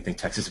text where we think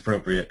text is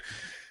appropriate.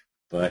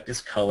 But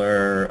just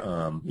color,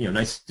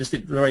 nice, just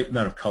the right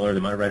amount of color,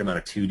 the right amount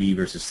of 2D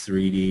versus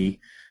 3D,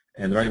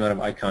 and the right amount of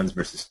icons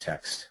versus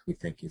text. We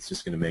think it's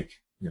just going to make,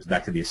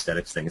 back to the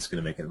aesthetics thing, it's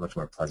going to make it a much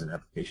more pleasant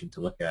application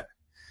to look at.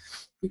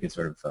 We can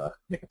sort of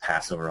make a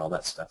pass over all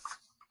that stuff.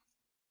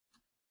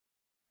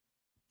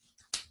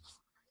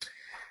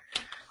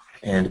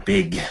 And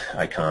big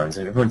icons.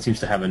 And everyone seems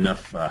to have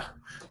enough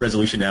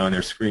resolution now on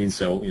their screen,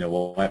 so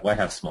why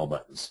have small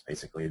buttons?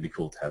 Basically, it'd be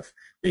cool to have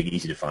big,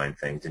 easy to find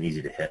things and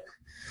easy to hit.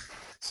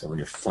 So when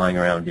you're flying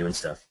around doing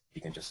stuff,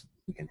 you can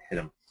hit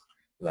them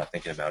without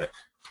thinking about it.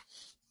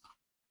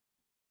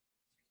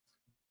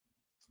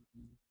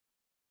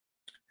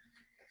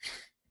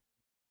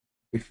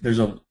 we've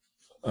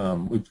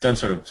done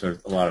sort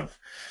of a lot of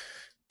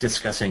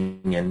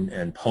discussing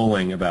and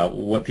polling about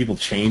what people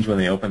change when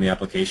they open the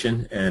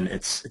application, and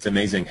it's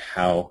amazing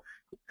how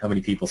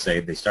many people say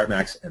they start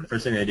Max and the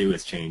first thing they do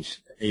is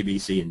change A, B,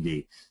 C, and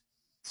D.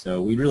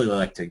 So we'd really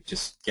like to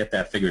just get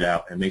that figured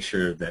out and make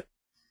sure that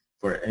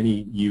for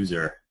any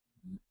user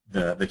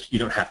that you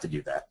don't have to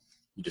do that.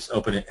 You just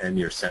open it and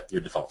your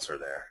defaults are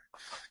there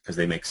because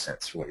they make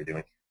sense for what you're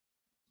doing.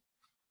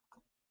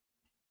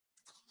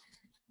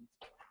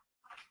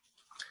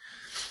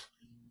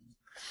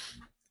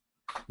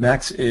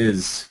 Max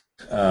is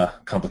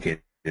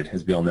complicated,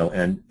 as we all know,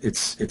 and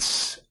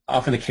it's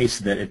often the case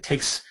that it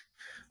takes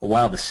a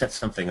while to set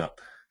something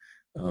up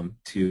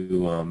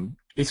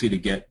basically to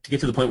get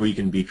to the point where you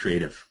can be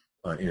creative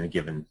in a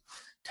given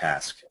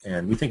task.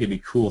 And we think it'd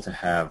be cool to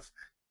have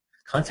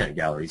content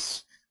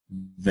galleries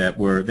that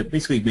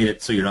basically made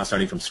it so you're not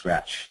starting from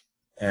scratch.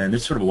 And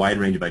there's sort of a wide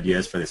range of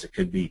ideas for this. It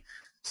could be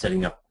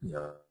setting up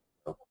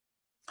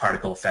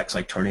particle effects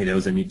like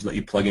tornadoes and let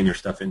you plug in your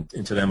stuff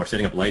into them, or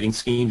setting up lighting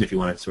schemes if you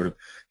want to sort of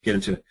get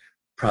into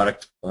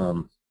product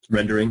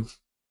rendering.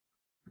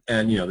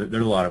 And there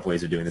are a lot of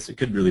ways of doing this. It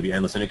could really be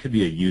endless, and it could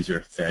be a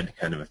user-fed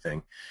kind of a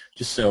thing.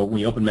 Just so when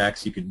you open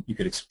Max, you could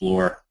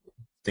explore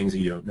things that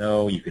you don't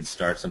know. You could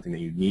start something that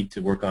you need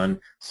to work on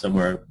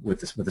somewhere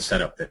with a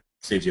setup that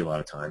saves you a lot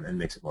of time and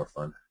makes it more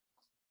fun.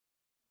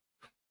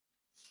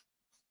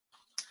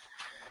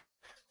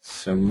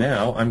 So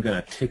now I'm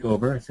going to take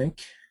over, I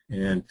think,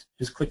 and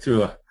just click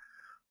through a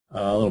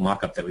little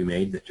mock-up that we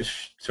made that just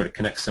sort of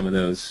connects some of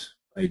those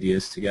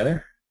ideas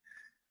together.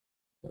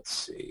 Let's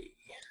see.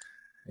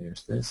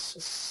 Here's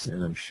this,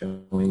 and I'm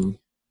showing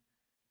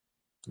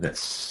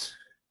this.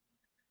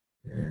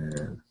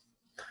 And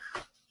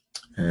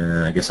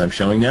I guess I'm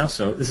showing now.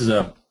 So this is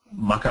a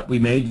mock-up we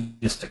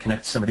made just to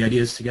connect some of the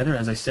ideas together,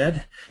 as I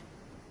said.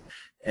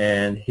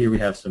 And here we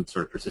have some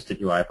sort of persistent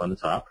UI up on the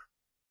top,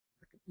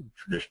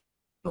 traditional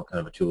kind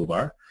of a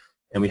toolbar.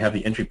 And we have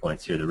the entry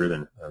points here, the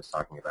ribbon I was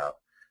talking about.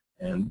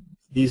 And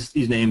these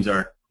names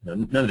are,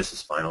 none of this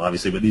is final,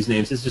 obviously, but these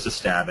names, this is just a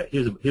stab at,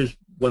 here's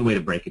one way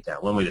to break it down,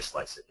 one way to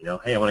slice it.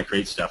 Hey, I want to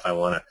create stuff, I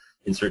want to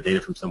insert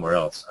data from somewhere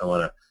else, I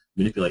want to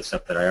manipulate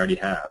stuff that I already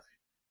have,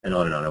 and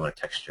on and on. I want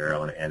to texture, I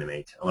want to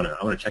animate, I want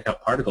to check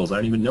out particles. I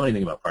don't even know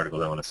anything about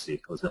particles I want to see.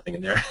 There's nothing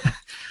in there.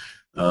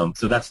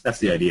 So that's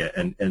the idea,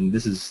 and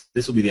this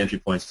will be the entry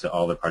points to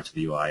all the parts of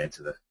the UI and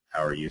to the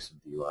power use of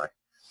the UI.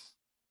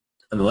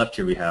 On the left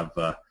here we have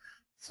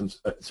some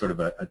sort of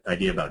an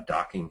idea about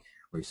docking,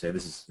 where you say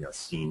this is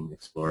scene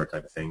explorer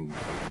type of thing,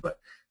 but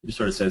it just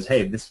sort of says,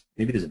 hey,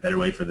 maybe there's a better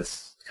way for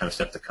this kind of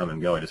stuff to come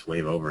and go. I just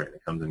wave over it and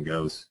it comes and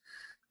goes.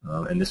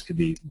 And this could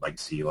be like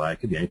CUI, it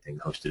could be anything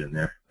hosted in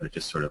there, but it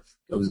just sort of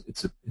goes.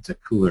 It's a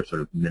cooler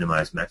sort of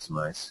minimize,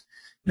 maximize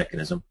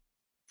mechanism.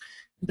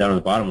 And down on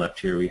the bottom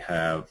left here we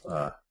have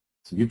some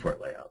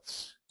viewport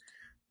layouts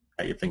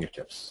at your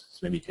fingertips. So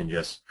maybe you can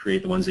just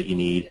create the ones that you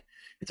need.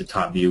 It's a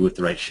top view with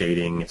the right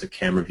shading. It's a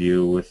camera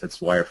view with its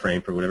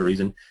wireframe for whatever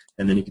reason.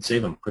 And then you can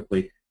save them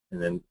quickly and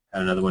then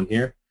add another one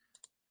here.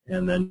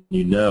 And then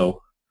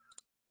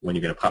when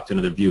you're going to pop to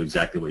another view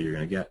exactly what you're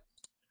going to get.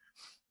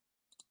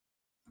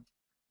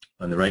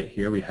 On the right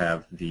here we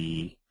have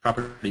the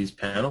properties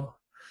panel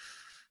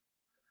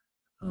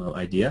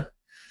idea,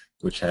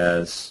 which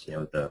has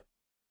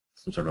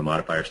some sort of a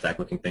modifier stack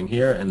looking thing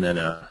here, and then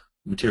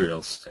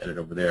materials to edit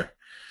over there.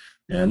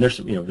 And there's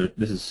some,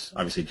 this is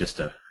obviously just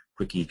a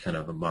quickie kind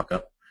of a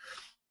mock-up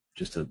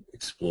just to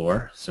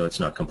explore, so it's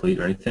not complete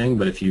or anything,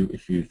 but if you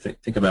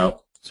think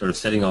about sort of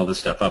setting all this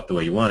stuff up the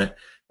way you want it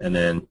and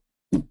then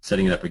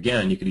setting it up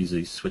again, you could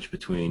easily switch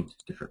between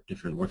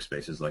different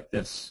workspaces like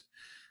this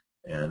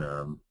and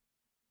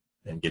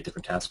get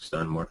different tasks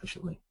done more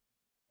efficiently.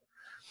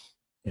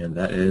 And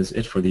that is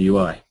it for the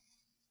UI.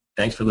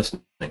 Thanks for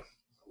listening. All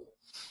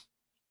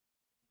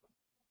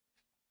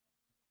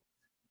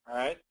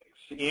right,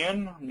 thanks,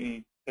 Ian. Let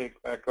me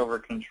take back over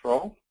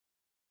control.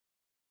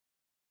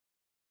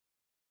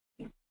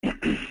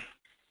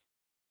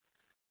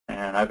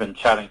 And I've been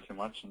chatting too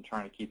much and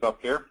trying to keep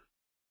up here.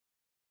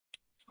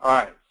 All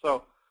right,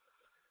 so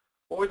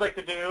what we'd like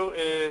to do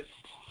is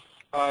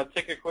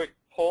take a quick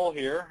poll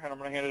here, and I'm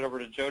going to hand it over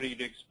to Jody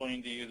to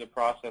explain to you the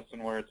process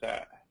and where it's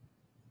at.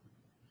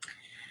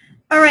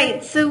 All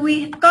right, so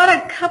we've got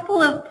a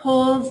couple of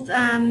polls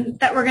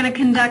that we're going to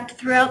conduct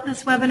throughout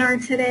this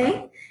webinar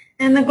today,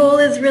 and the goal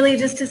is really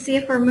just to see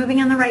if we're moving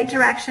in the right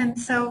direction.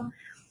 So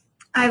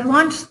I've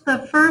launched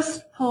the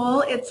first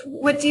poll. It's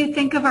what do you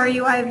think of our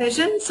UI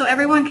vision? So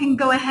everyone can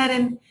go ahead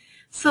and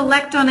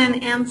select on an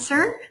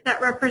answer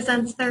that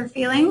represents their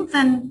feelings,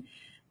 and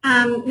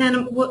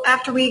then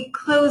after we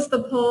close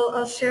the poll,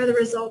 I'll share the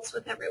results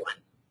with everyone.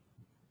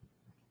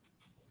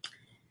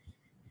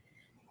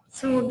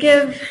 So we'll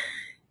give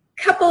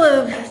a couple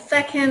of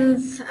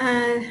seconds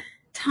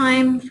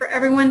time for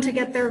everyone to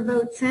get their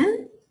votes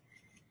in.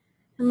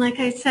 And like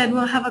I said,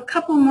 we'll have a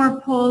couple more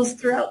polls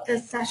throughout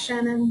this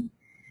session, and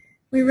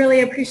we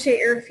really appreciate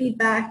your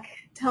feedback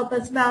to help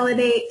us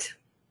validate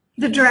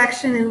the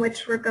direction in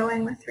which we're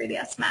going with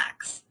 3ds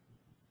Max.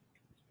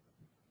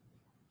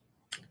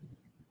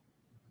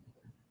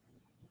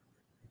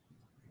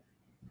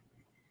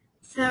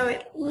 So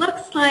it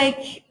looks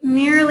like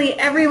nearly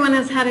everyone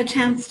has had a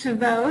chance to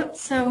vote.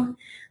 So I'm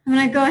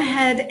going to go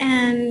ahead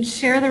and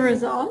share the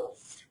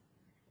results.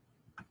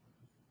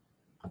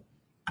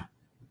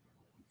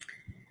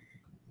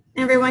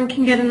 Everyone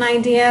can get an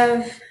idea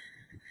of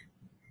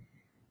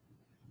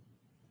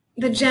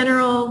the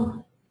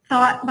general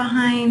thought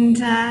behind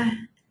how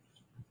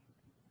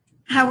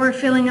we're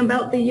feeling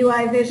about the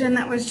UI vision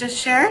that was just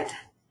shared.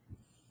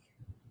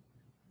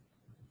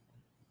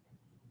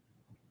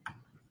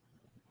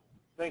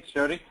 Thanks,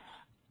 Jody.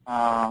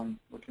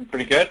 Looking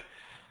pretty good.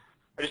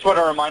 I just want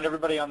to remind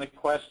everybody on the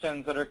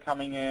questions that are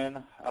coming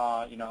in,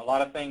 you know, a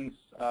lot of things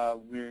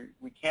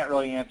we can't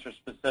really answer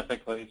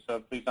specifically, so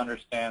please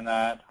understand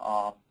that.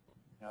 You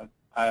know,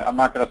 I'm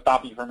not going to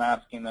stop you from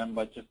asking them,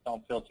 but just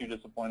don't feel too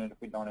disappointed if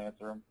we don't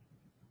answer them.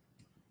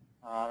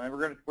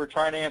 And we're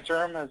trying to answer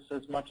them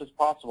as much as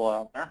possible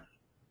out there.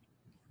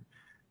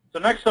 So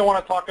next I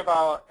want to talk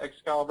about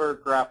Excalibur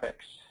graphics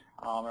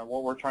and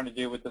what we're trying to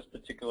do with this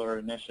particular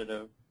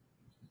initiative.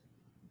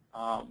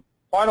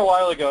 Quite a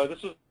while ago,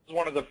 this was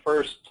one of the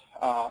first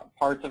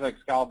parts of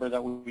Excalibur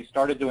that we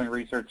started doing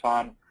research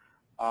on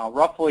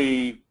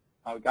roughly,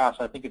 oh gosh,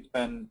 I think it's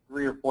been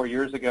 3 or 4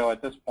 years ago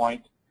at this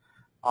point.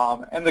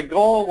 And the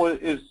goal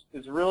is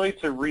really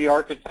to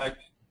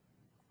re-architect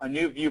a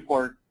new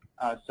viewport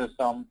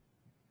system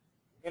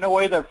in a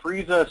way that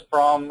frees us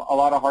from a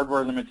lot of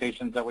hardware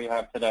limitations that we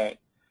have today.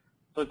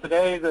 So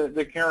today,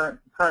 the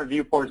current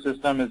viewport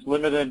system is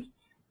limited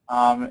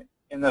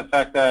in the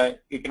fact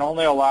that it can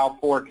only allow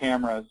 4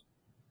 cameras.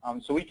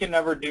 So we can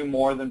never do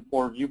more than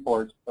 4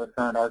 viewports for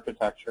current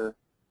architecture.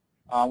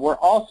 We're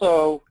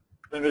also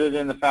limited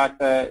in the fact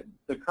that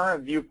the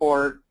current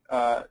viewport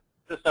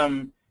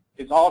system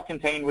is all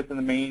contained within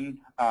the main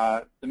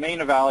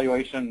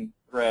evaluation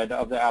thread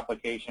of the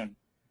application.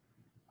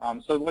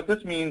 So what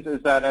this means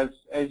is that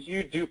as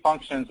you do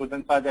functions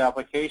within inside the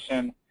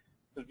application,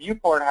 the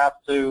viewport has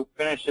to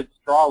finish its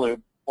draw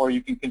loop before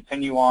you can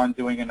continue on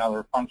doing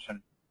another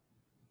function.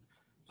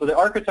 So the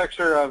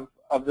architecture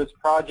of this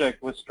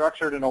project was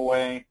structured in a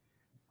way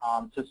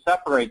to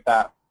separate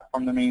that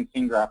from the main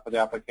scene graph of the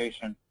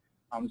application.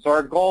 So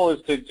our goal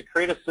is to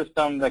create a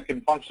system that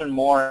can function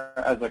more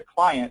as a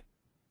client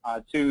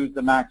to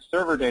the Mac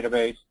server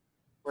database,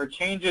 where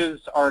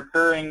changes are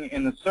occurring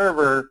in the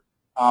server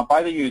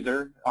by the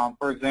user.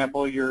 For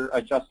example, you're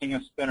adjusting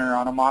a spinner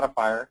on a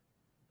modifier.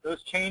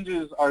 Those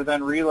changes are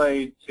then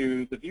relayed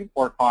to the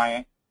viewport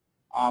client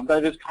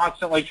that is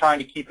constantly trying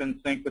to keep in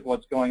sync with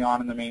what's going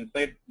on in the main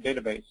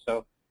database.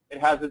 So it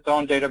has its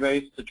own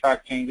database to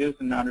track changes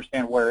and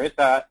understand where it's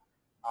at,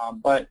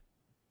 but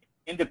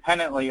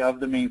independently of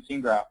the main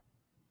scene graph.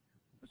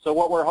 So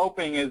what we're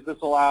hoping is this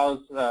allows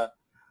a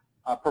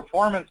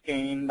performance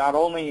gain, not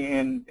only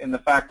in the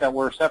fact that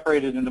we're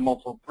separated into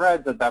multiple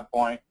threads at that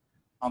point,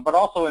 but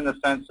also in the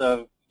sense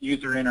of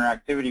user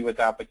interactivity with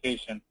the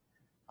application.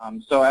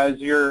 So as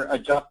you're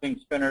adjusting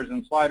spinners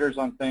and sliders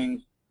on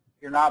things,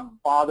 you're not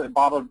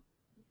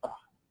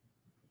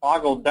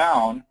boggled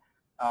down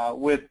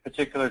with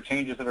particular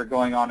changes that are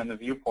going on in the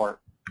viewport.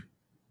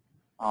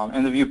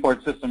 And the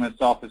viewport system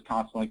itself is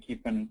constantly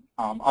keeping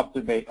up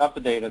to date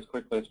as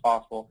quickly as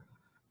possible.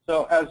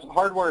 So as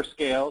hardware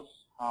scales,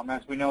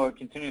 as we know it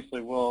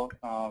continuously will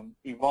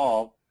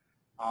evolve,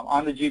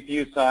 on the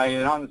GPU side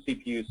and on the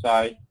CPU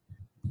side,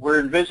 we're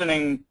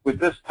envisioning with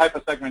this type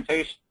of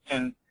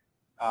segmentation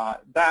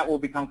that will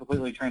become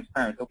completely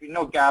transparent. There'll be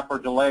no gap or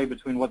delay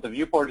between what the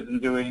viewport is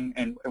doing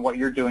and what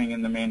you're doing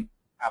in the main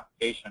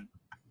application.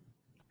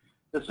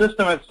 The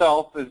system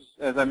itself is,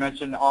 as I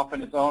mentioned,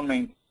 often its own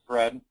main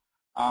thread,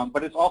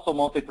 but it's also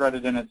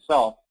multi-threaded in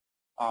itself.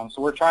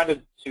 So we're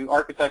trying to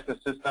architect a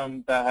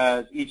system that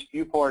has each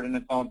viewport in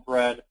its own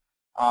thread,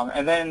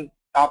 and then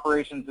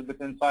operations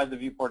inside the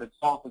viewport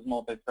itself is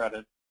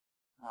multi-threaded.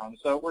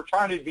 So we're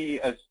trying to be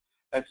as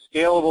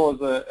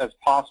scalable as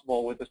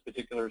possible with this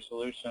particular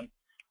solution.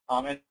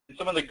 And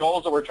some of the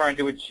goals that we're trying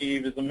to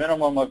achieve is a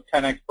minimum of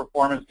 10x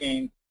performance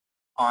gains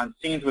on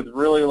scenes with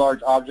really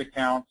large object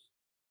counts,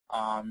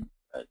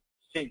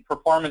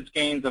 performance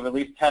gains of at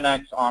least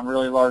 10x on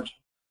really large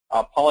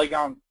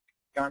polygon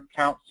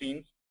count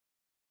scenes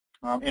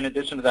in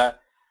addition to that.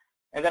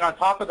 And then on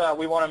top of that,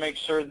 we want to make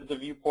sure that the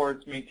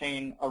viewports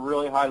maintain a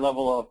really high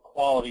level of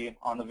quality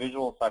on the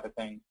visual side of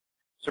things,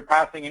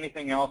 surpassing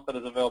anything else that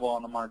is available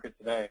on the market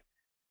today.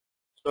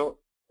 So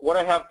what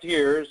I have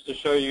here is to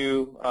show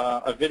you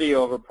a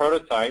video of a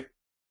prototype.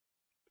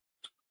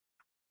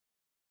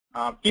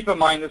 Keep in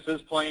mind this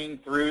is playing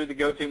through the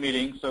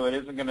GoToMeeting, so it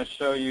isn't going to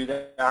show you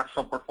the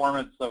actual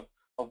performance of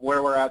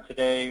where we're at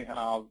today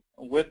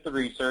with the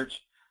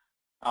research.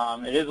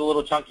 It is a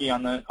little chunky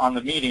on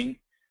the meeting,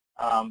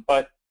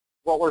 but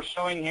what we're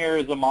showing here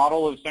is a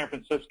model of San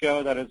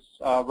Francisco that is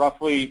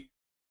roughly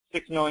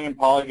 6 million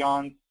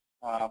polygons,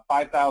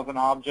 5,000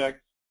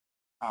 objects,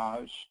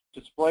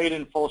 displayed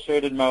in full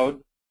shaded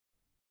mode.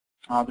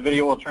 The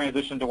video will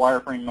transition to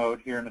wireframe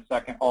mode here in a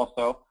second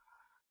also.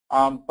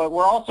 But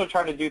we're also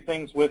trying to do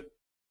things with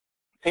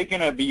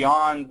taking it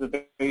beyond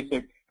the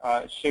basic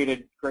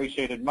gray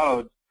shaded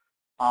modes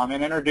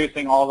and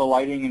introducing all the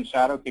lighting and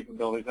shadow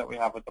capabilities that we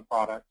have with the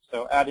product.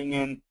 So adding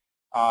in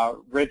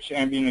rich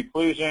ambient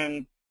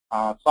occlusion,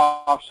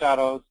 soft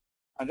shadows,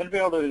 and then be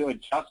able to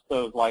adjust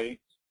those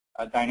lights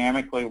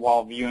dynamically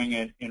while viewing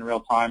it in real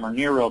time or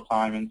near real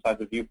time inside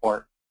the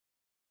viewport.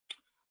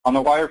 On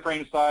the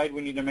wireframe side,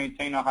 we need to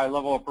maintain a high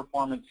level of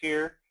performance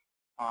here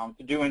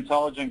to do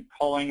intelligent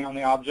culling on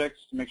the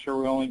objects to make sure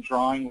we're only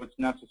drawing what's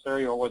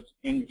necessary or what's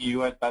in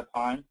view at that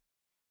time.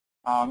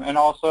 And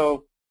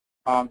also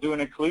doing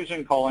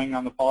occlusion culling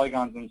on the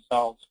polygons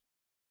themselves.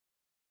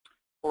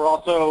 We're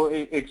also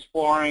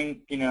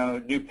exploring,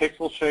 new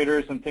pixel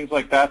shaders and things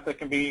like that that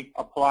can be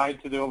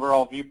applied to the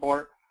overall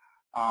viewport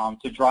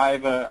to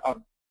drive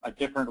a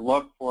different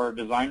look for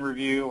design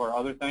review or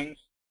other things.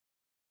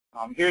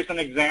 Here's an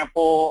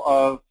example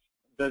of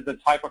the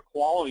type of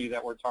quality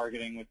that we're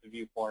targeting with the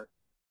viewport.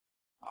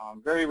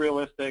 Very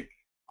realistic,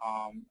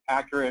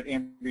 accurate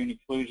ambient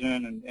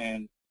occlusion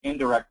and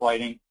indirect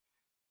lighting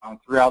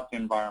throughout the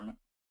environment.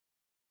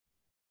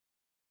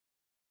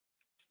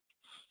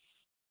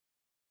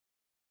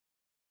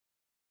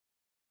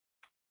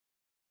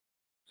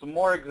 Some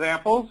more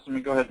examples. Let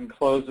me go ahead and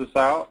close this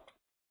out.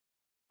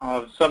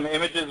 Some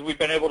images we've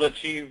been able to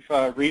achieve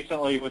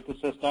recently with the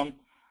system,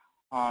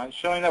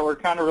 showing that we're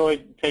kind of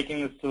really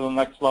taking this to the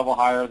next level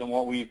higher than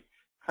what we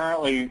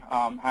currently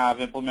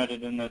have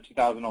implemented in the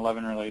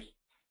 2011 release.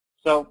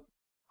 So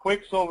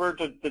Quicksilver,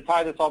 to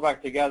tie this all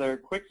back together,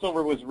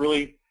 Quicksilver was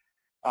really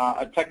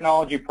a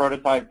technology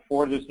prototype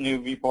for this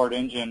new viewport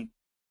engine,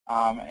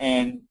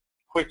 and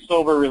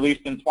Quicksilver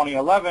released in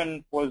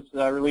 2011 was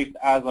released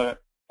as a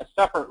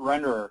separate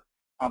renderer,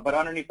 but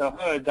underneath the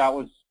hood that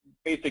was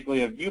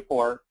basically a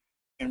viewport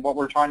and what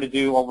we're trying to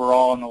do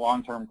overall in the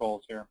long-term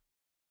goals here.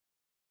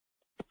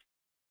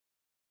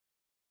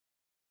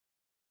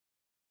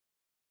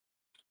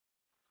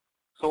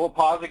 So we'll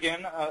pause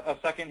again a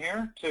second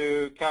here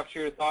to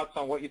capture your thoughts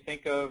on what you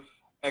think of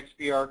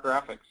XBR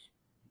graphics.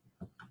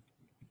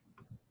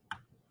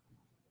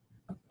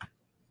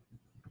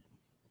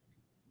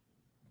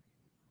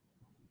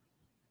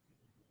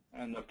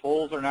 And the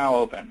polls are now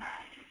open.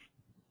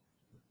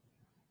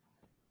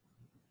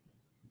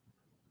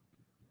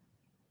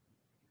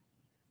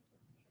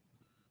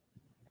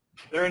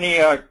 Are there any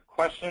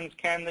questions,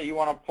 Ken, that you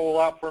want to pull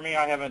out for me?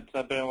 I haven't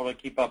been able to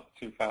keep up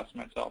too fast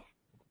myself.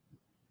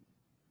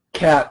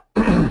 Cat.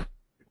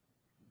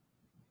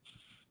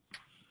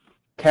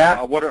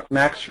 What are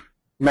Max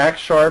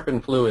Sharp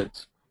and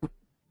fluids.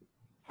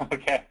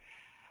 Okay.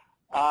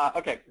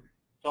 Okay.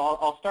 So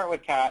I'll start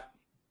with Cat.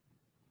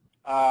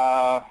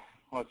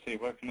 Let's see.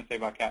 What can I say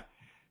about Cat?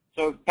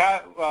 So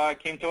Cat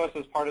came to us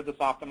as part of this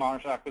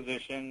Optimize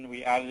acquisition.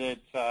 We added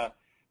it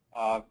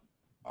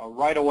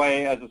right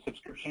away as a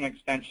subscription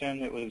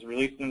extension. It was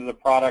released into the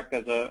product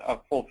as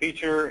a full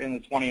feature in the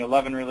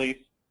 2011 release.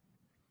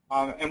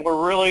 And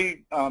we're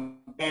really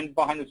been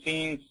behind the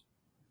scenes,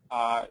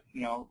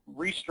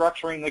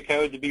 restructuring the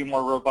code to be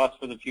more robust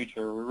for the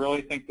future. We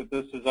really think that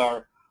this is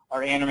our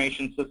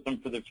animation system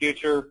for the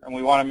future, and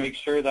we want to make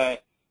sure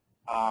that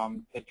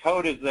the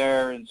code is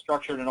there and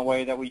structured in a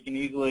way that we can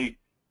easily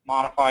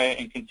modify it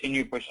and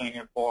continue pushing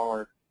it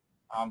forward.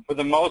 For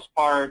the most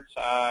part,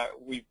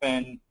 we've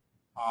been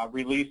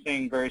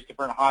releasing various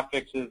different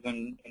hotfixes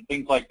and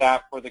things like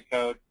that for the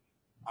code.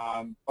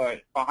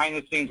 But behind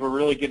the scenes, we're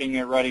really getting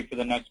it ready for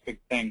the next big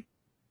thing.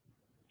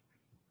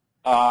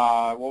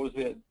 What was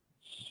it?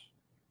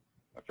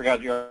 I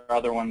forgot your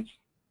other ones.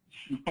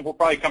 We'll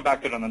probably come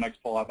back to it on the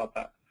next poll. How about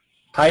that?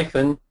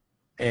 Python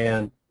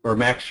or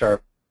Max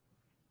Sharp.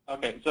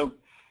 Okay, so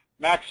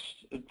Max.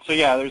 So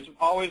yeah, there's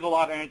always a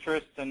lot of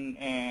interest and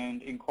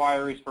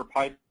inquiries for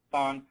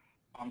Python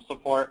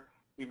support.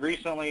 We've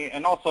recently,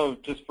 and also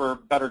just for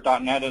better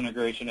 .NET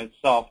integration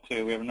itself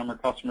too. We have a number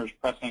of customers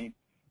pressing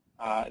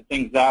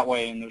things that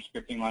way in their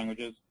scripting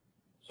languages.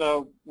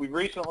 So we've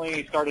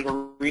recently started a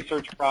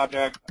research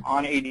project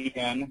on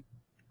ADN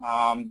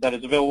that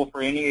is available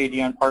for any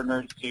ADN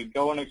partners to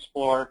go and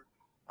explore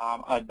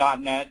a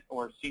 .NET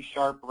or C#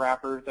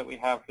 wrapper that we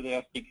have for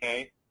the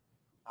SDK.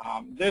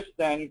 This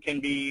then can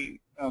be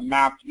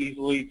mapped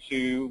easily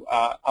to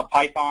a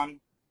Python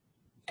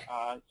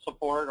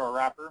support or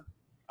wrapper,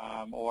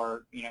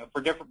 or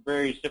for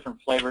various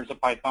different flavors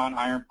of Python,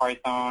 Iron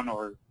Python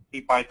or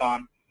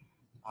CPython.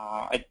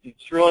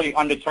 It's really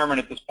undetermined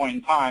at this point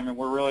in time, and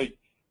we're really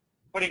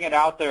putting it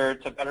out there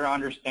to better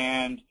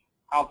understand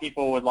how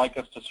people would like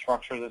us to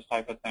structure this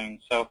type of thing.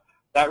 So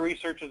that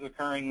research is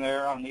occurring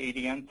there on the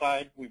ADN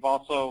side. We've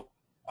also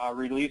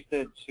released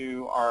it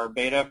to our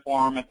beta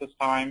forum at this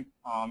time,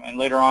 and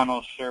later on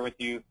I'll share with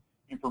you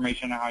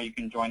information on how you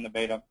can join the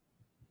beta.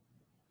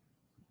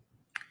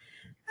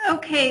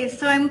 Okay,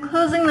 so I'm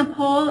closing the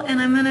poll,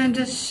 and I'm going to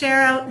just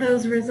share out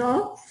those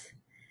results.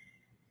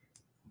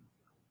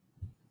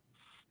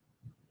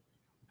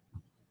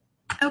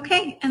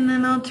 Okay, and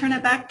then I'll turn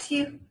it back to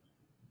you.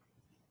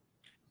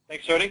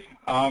 Thanks, Jody.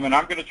 And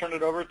I'm going to turn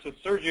it over to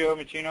Sergio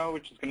Machino,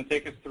 which is going to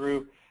take us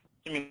through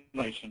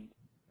simulation.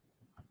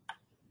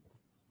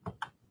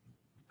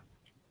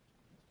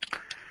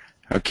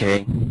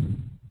 Okay.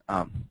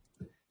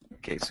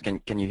 Okay, so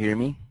can you hear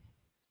me?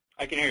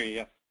 I can hear you,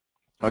 yes.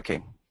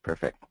 Okay,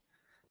 perfect.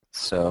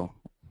 So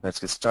let's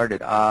get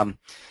started. I'm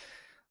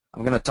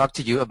going to talk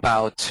to you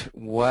about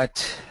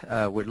what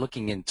we're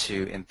looking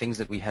into and things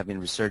that we have been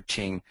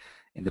researching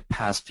in the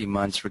past few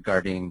months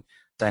regarding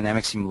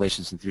dynamic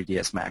simulations in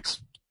 3ds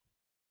Max.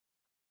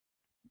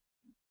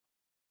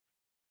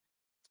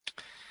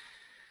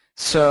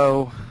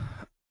 So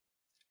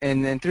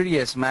in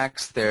 3ds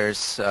Max,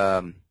 there's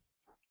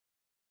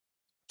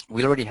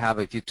we already have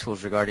a few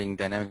tools regarding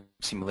dynamic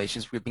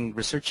simulations. We've been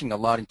researching a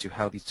lot into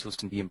how these tools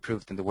can be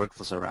improved and the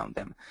workflows around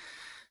them.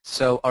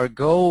 So our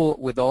goal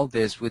with all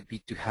this would be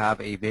to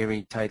have a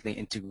very tightly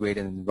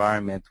integrated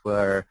environment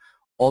where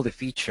all the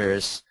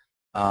features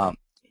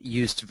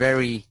used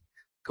very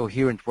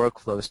coherent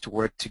workflows to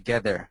work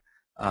together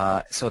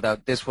so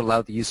that this will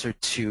allow the user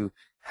to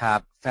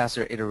have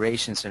faster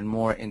iterations and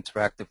more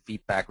interactive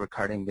feedback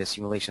regarding the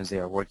simulations they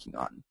are working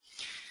on.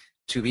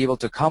 To be able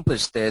to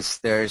accomplish this,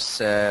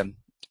 there's a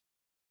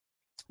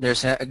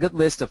good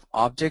list of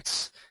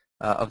objects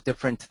of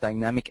different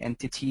dynamic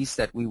entities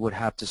that we would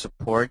have to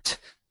support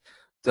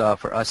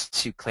for us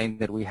to claim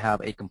that we have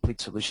a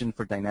complete solution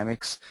for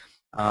dynamics.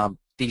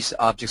 These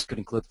objects could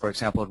include, for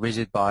example,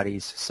 rigid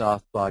bodies,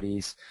 soft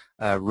bodies,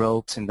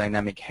 ropes and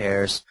dynamic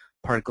hairs,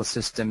 particle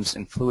systems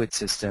and fluid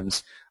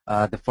systems,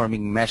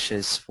 deforming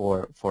meshes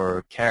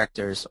for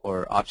characters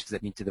or objects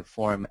that need to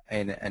deform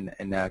in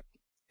a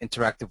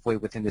interactive way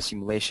within the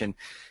simulation,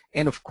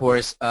 and of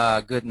course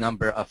a good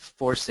number of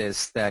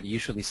forces that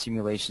usually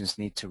simulations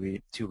need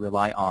to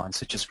rely on,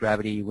 such as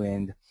gravity,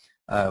 wind,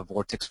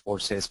 vortex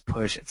forces,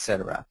 push,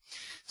 etc.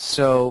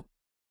 So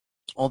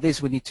all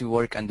these would need to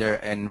work under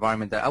an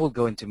environment that I will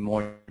go into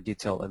more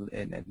detail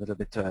in a little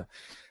bit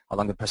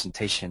along the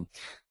presentation.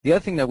 The other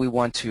thing that we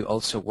want to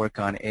also work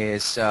on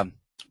is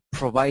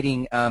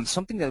providing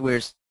something that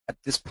we're at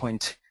this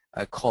point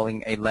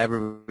calling a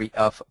library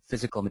of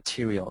physical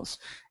materials.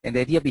 And the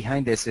idea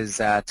behind this is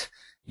that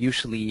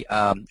usually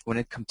when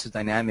it comes to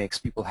dynamics,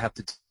 people have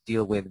to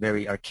deal with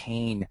very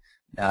arcane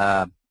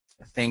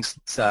things,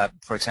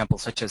 for example,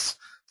 such as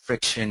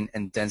friction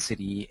and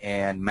density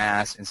and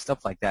mass and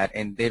stuff like that,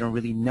 and they don't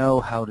really know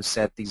how to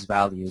set these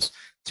values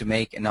to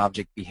make an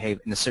object behave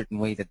in a certain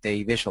way that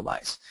they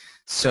visualize.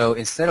 So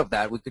instead of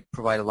that, we could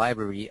provide a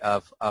library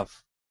of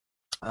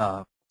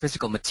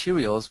physical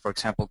materials, for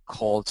example,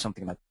 called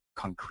something like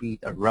concrete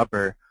or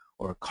rubber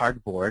or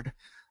cardboard,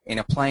 and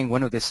applying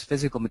one of these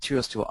physical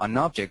materials to an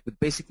object would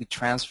basically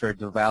transfer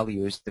the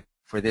values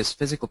for these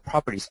physical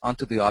properties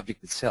onto the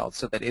object itself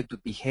so that it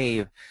would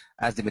behave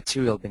as the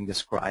material being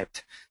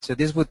described. So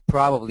this would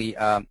probably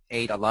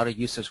aid a lot of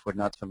users who are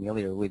not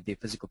familiar with the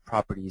physical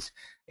properties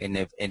in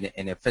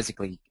a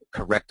physically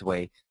correct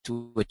way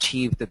to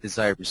achieve the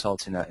desired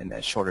results in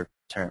a shorter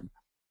term.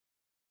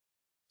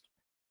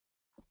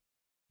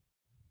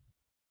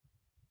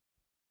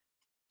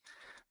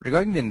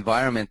 Regarding the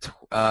environment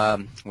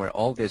where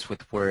all this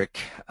would work,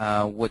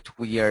 what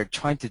we are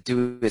trying to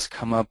do is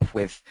come up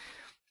with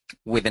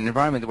an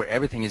environment where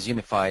everything is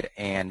unified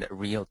and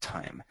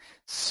real-time.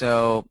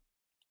 So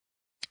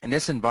in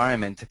this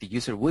environment, the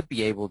user would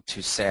be able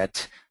to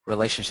set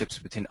relationships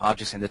between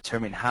objects and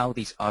determine how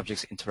these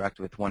objects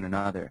interact with one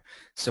another.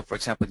 So for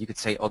example, you could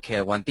say, okay,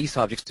 I want these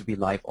objects to be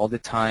live all the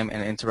time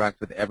and interact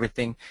with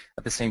everything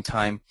at the same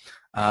time.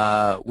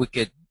 We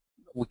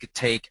could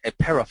take a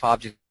pair of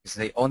objects and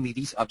say only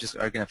these objects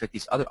are going to affect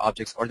these other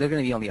objects, or they're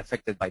going to be only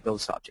affected by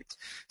those objects.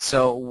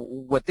 So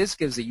what this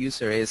gives the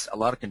user is a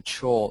lot of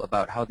control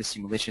about how the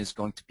simulation is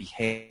going to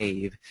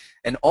behave,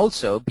 and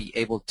also be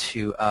able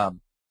to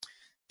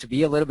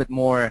be a little bit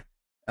more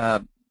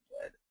to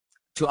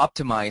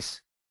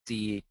optimize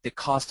the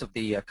cost of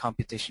the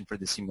computation for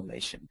the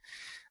simulation.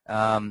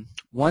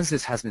 Once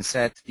this has been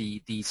set,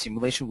 the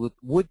simulation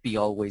would be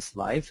always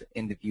live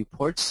in the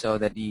viewport so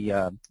that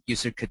the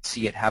user could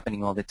see it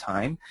happening all the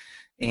time.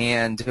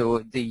 And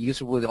the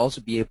user would also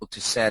be able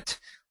to set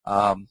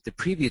the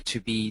preview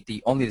to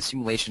be only the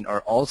simulation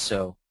or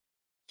also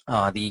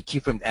the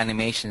keyframed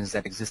animations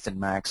that exist in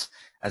Max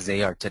as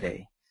they are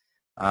today.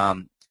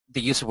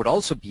 The user would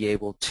also be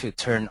able to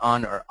turn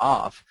on or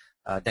off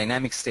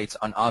dynamic states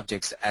on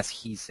objects as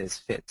he sees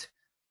fit.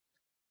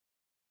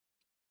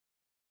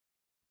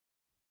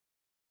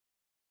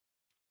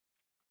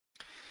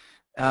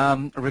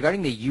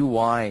 Regarding the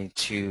UI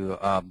to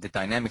the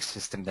dynamic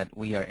system that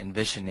we are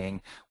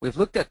envisioning, we've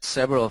looked at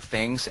several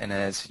things, and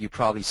as you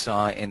probably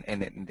saw in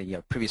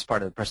the previous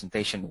part of the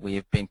presentation,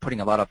 we've been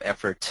putting a lot of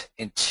effort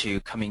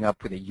into coming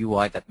up with a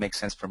UI that makes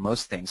sense for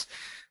most things,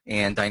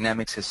 and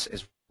dynamics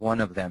is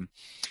one of them.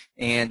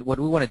 And what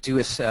we want to do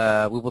is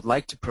we would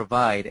like to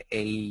provide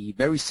a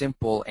very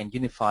simple and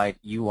unified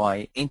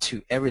UI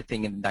into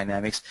everything in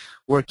dynamics,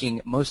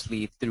 working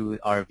mostly through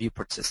our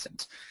viewport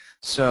systems.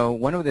 So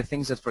one of the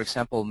things that, for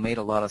example, made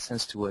a lot of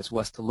sense to us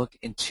was to look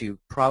into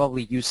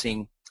probably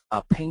using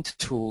paint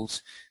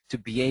tools to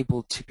be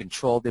able to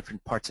control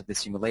different parts of the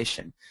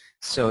simulation.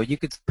 So you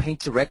could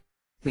paint directly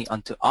directly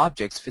onto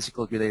objects,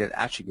 physical related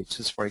attributes.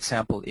 Just for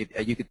example,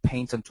 if you could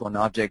paint onto an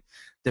object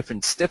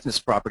different stiffness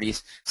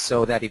properties,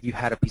 so that if you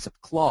had a piece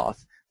of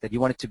cloth that you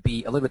want it to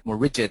be a little bit more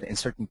rigid in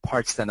certain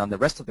parts than on the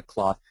rest of the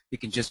cloth, you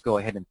can just go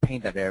ahead and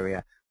paint that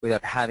area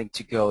without having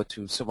to go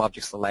to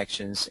sub-object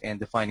selections and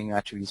defining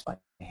attributes by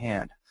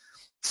hand.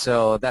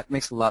 So that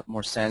makes a lot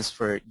more sense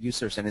for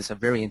users, and it's a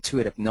very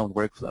intuitive, known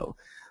workflow.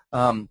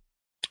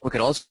 We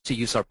could also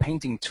use our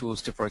painting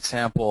tools to, for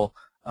example,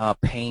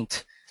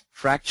 paint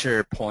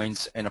fracture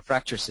points in a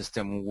fracture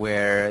system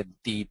where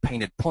the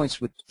painted points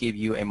would give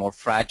you a more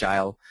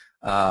fragile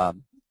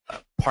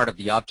part of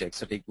the object,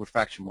 so they would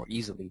fracture more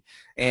easily,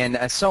 and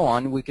so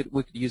on. We could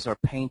use our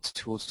paint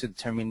tools to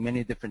determine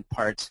many different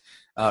parts,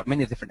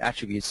 many different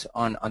attributes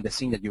on the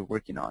scene that you're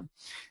working on.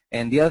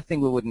 And the other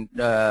thing we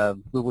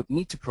would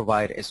need to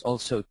provide is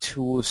also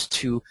tools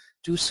to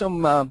do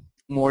some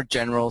more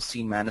general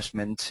scene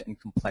management and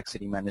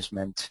complexity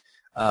management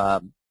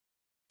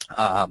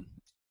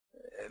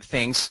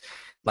things.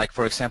 Like,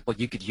 for example,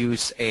 you could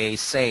use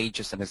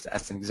just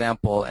as an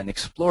example, an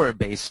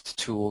Explorer-based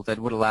tool that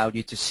would allow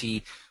you to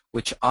see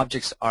which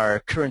objects are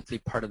currently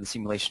part of the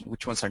simulation,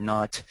 which ones are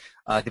not,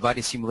 divide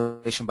the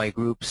simulation by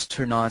groups,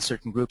 turn on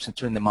certain groups and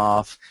turn them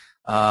off,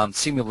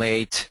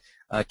 simulate,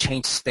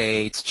 change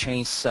states,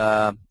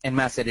 and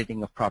mass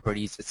editing of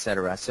properties,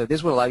 etc. So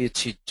this will allow you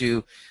to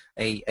do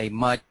a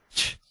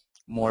much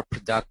more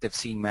productive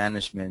scene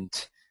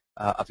management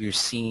of your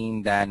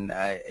scene than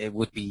it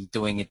would be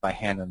doing it by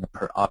hand on a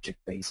per object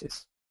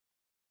basis.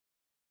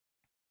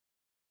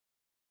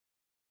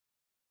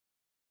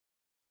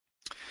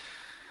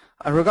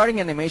 Regarding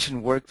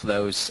animation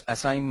workflows,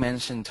 as I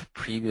mentioned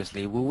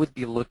previously, we would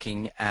be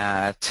looking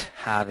at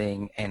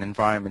having an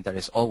environment that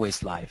is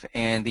always live,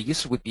 and the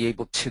user would be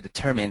able to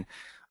determine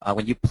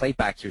when you play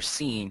back your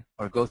scene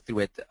or go through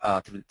it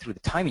through the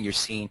time in your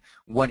scene,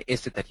 what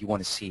is it that you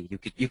want to see.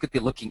 You could be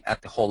looking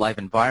at the whole live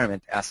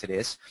environment as it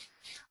is.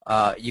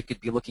 You could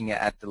be looking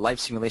at the live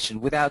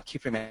simulation without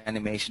keyframe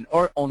animation,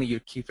 or only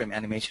your keyframe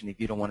animation if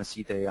you don't want to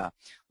see the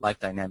live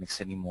dynamics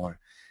anymore.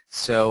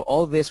 So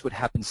all this would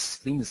happen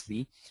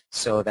seamlessly,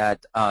 so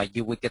that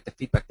you would get the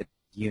feedback that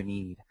you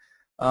need.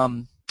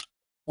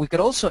 We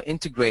could also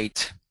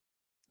integrate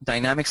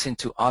dynamics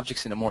into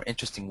objects in a more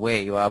interesting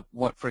way.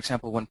 For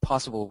example, one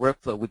possible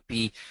workflow would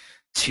be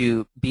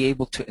to be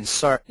able to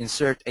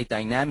insert a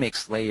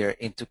dynamics layer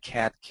into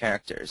CAD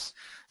characters,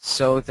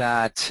 so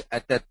that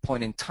at that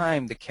point in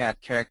time, the CAD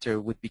character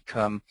would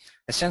become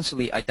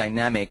essentially a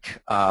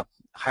dynamic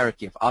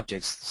hierarchy of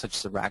objects, such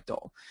as a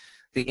ragdoll.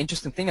 The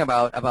interesting thing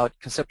about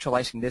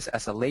conceptualizing this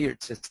as a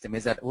layered system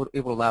is that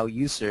it will allow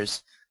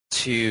users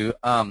to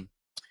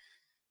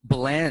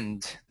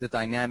blend the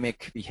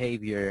dynamic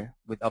behavior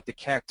of the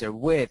character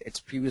with its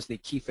previously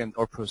keyframed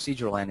or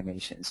procedural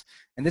animations.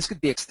 And this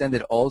could be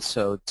extended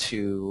also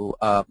to,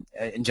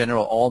 in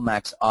general, all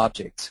max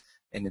objects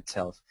in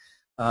itself.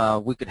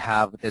 We could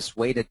have this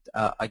weighted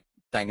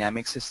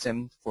dynamic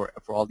system for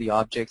all the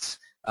objects.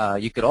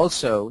 You could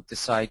also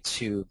decide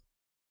to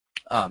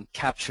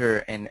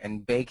capture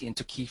and bake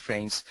into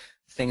keyframes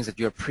things that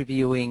you're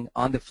previewing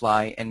on the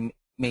fly, and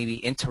maybe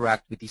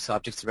interact with these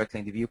objects directly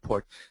in the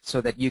viewport,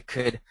 so that you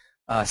could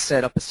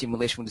set up a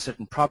simulation with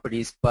certain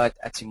properties, but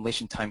at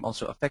simulation time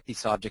also affect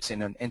these objects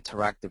in an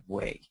interactive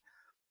way.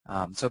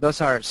 So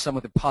those are some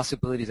of the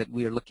possibilities that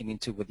we are looking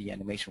into with the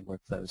animation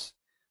workflows.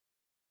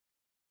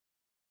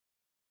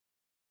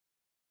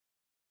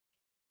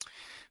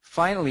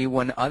 Finally,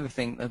 one other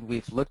thing that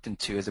we've looked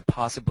into is the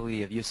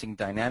possibility of using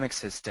dynamic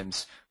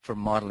systems for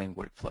modeling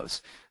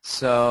workflows.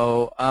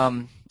 So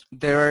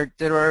there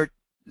are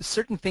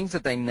certain things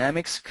that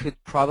dynamics could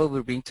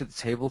probably bring to the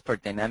table for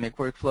dynamic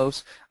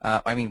workflows,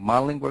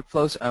 modeling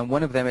workflows.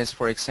 One of them is,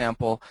 for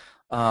example,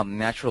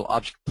 natural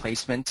object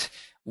placement.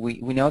 We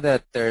know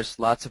that there's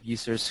lots of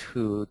users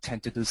who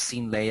tend to do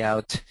scene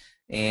layout,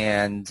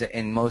 and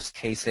in most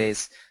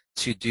cases,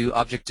 to do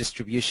object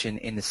distribution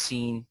in the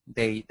scene,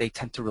 they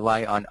tend to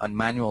rely on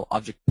manual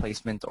object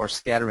placement or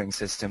scattering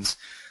systems,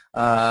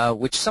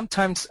 which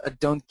sometimes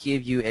don't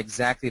give you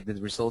exactly the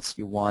results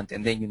you want,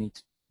 and then you need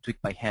to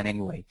tweak by hand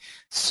anyway.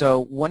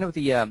 So one of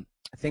the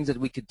things that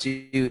we could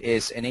do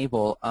is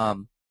enable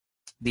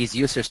these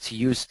users to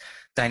use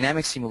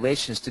dynamic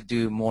simulations to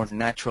do more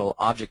natural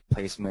object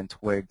placement,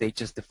 where they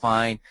just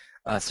define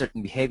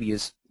certain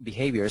behaviors,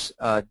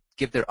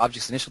 give their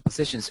objects initial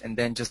positions, and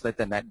then just let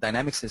the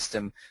dynamic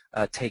system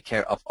take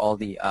care of all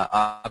the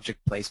object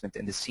placement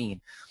in the scene.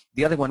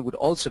 The other one would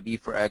also be,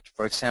 for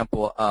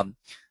example,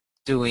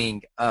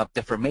 doing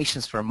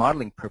deformations for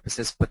modeling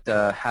purposes, but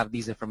have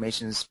these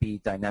deformations be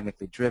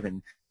dynamically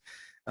driven.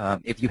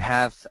 If you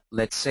have,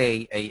 let's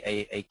say,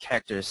 a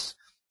character's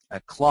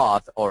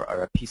cloth or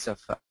a piece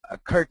of a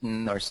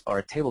curtain or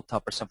a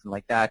tabletop or something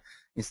like that,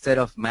 instead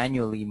of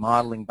manually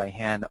modeling by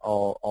hand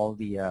all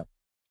the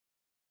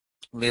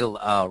little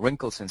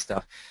wrinkles and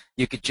stuff,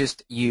 you could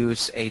just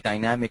use a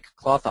dynamic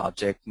cloth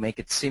object, make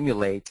it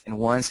simulate, and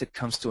once it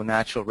comes to a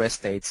natural rest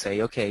state,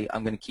 say, okay,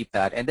 I'm going to keep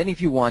that. And then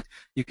if you want,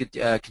 you could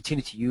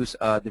continue to use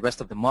the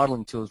rest of the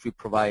modeling tools we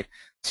provide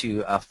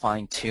to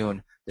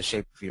fine-tune the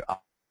shape of your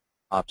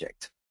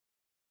object.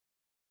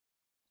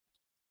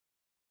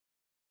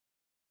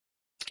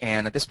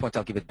 And at this point,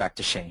 I'll give it back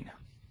to Shane.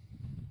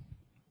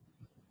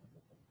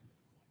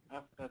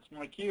 That's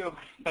my cue.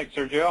 Thanks,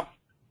 Sergio.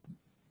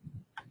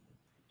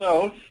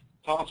 So,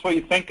 tell us what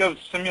you think of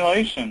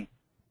simulation.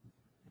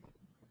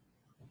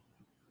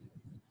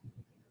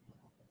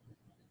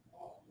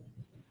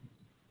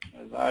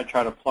 As I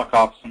try to pluck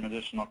off some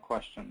additional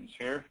questions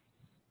here.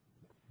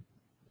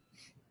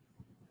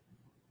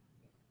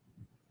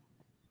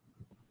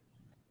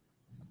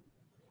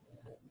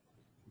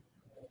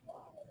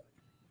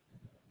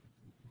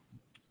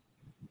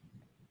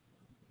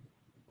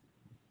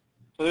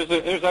 So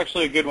there's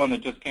actually a good one that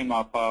just came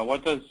up.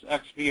 What does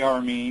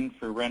XBR mean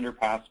for render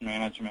path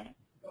management?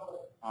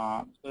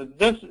 So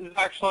this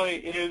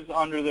is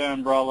under the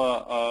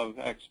umbrella of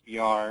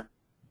XBR.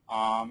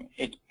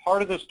 It's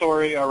part of the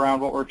story around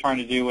what we're trying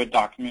to do with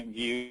document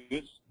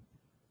views.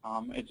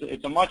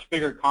 It's a much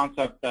bigger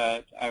concept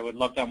that I would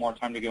love to have more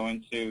time to go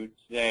into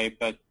today,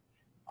 but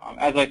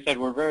as I said,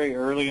 we're very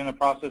early in the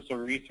process of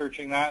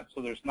researching that,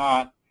 so there's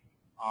not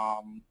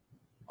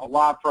a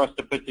lot for us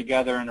to put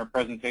together in a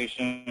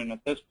presentation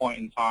at this point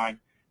in time.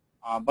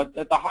 But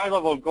at the high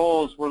level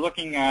goals, we're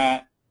looking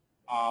at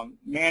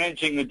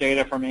managing the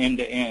data from end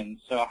to end.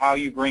 So how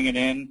you bring it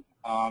in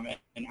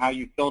and how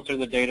you filter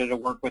the data to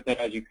work with it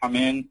as you come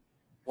in,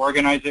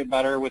 organize it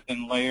better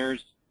within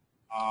layers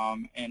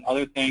and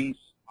other things,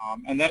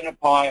 and then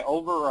apply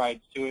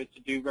overrides to it to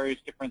do various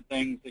different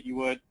things that you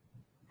would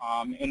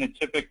in a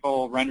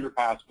typical render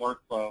pass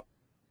workflow.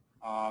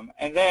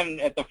 And then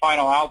at the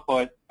final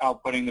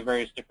outputting the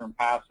various different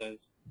passes.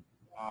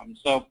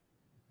 So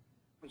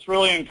this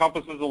really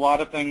encompasses a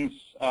lot of things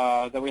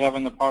that we have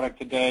in the product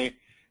today,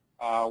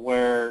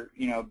 where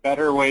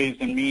better ways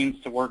and means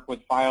to work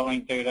with file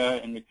link data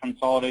and to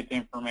consolidate the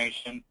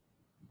information,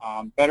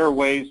 better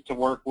ways to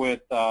work with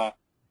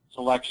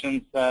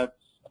selection sets,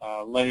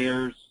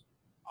 layers,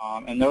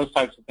 and those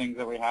types of things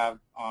that we have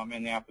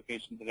in the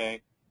application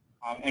today,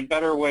 and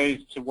better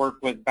ways to work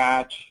with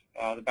batch,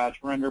 the batch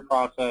render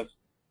process,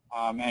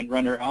 and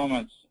render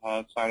elements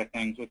side of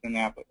things within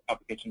the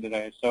application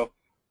today. So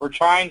we're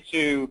trying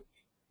to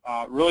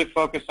really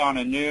focus on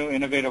a new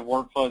innovative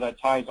workflow that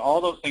ties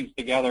all those things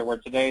together, where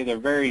today they're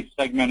very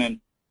segmented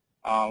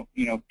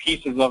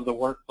pieces of the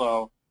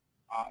workflow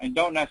and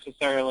don't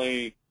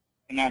necessarily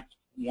connect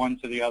one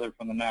to the other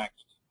from the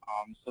next.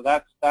 So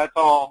that's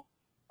all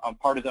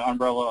part of the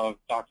umbrella of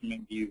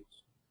document views.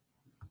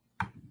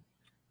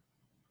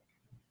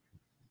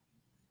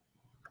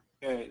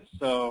 Okay,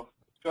 so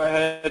let's go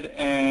ahead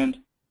and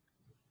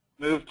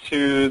move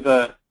to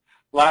the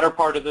latter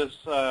part of this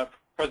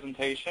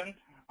presentation.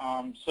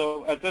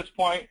 So at this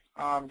point,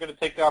 I'm going to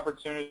take the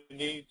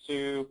opportunity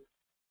to,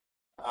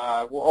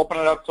 we'll open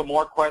it up to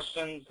more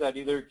questions that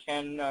either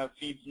Ken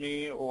feeds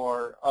me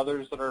or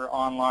others that are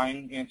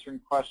online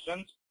answering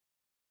questions.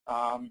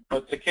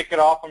 But to kick it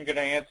off, I'm going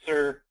to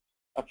answer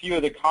a few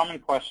of the common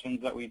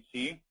questions that we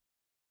see.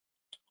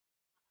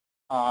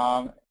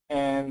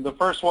 And the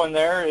first one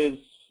there is,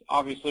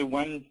 obviously,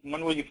 when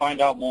will you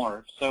find out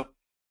more? So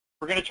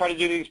we're going to try to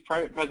do these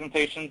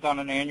presentations on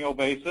an annual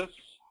basis.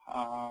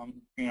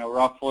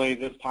 Roughly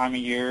this time of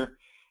year.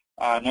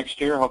 Next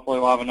year, hopefully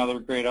we'll have another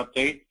great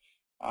update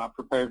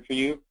prepared for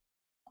you.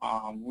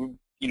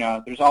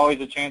 There's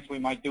always a chance we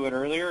might do it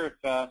earlier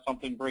if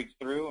something breaks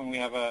through and we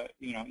have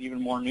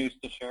even more news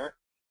to share.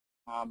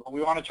 But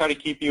we want to try to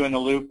keep you in the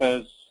loop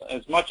as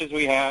much as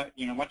we have,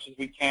 much as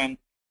we can,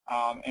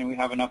 and we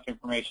have enough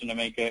information to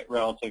make it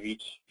relative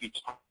each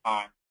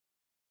time.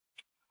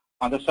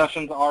 The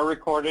sessions are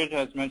recorded,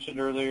 as mentioned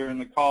earlier in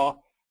the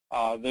call.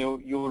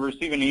 You'll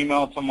receive an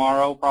email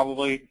tomorrow,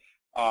 probably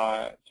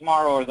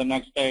tomorrow or the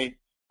next day,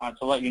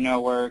 to let you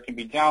know where it can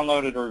be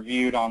downloaded or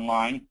viewed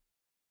online.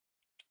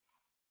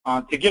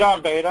 To get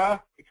on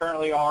beta, we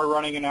currently are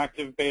running an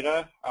active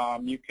beta.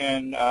 You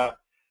can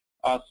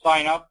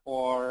sign up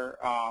or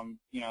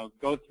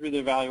go through the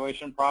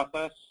evaluation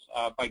process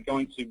by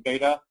going to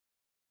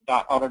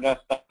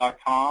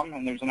beta.autodesk.com,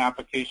 and there's an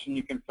application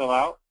you can fill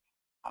out.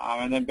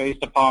 And then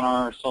based upon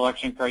our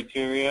selection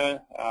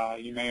criteria,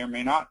 you may or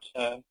may not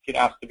get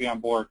asked to be on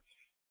board.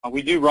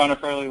 We do run a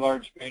fairly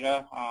large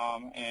beta,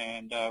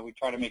 and we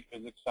try to make it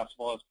as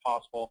accessible as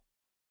possible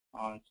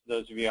to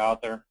those of you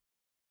out there.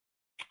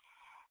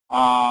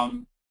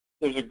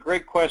 There's a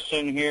great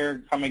question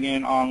here coming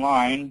in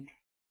online.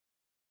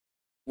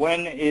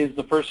 When is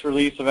the first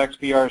release of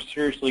XBR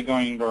seriously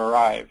going to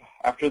arrive?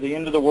 After the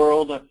end of the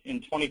world in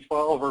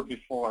 2012 or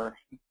before?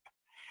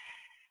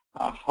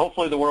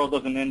 Hopefully the world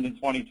doesn't end in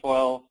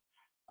 2012,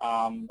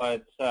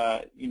 but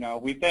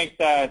we think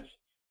that,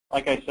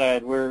 like I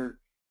said, we're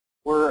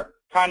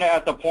kind of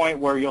at the point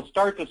where you'll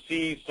start to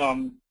see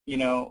some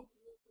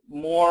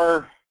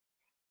more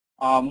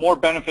more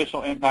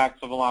beneficial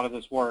impacts of a lot of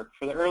this work.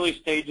 For the early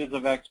stages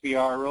of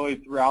XBR, really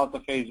throughout the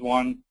phase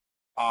 1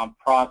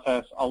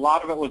 process, a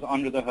lot of it was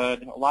under the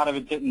hood. A lot of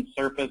it didn't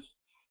surface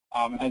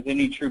as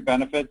any true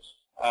benefits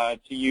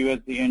to you as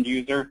the end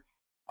user.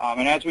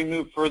 And as we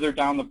move further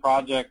down the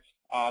project,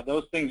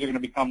 those things are going to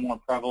become more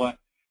prevalent.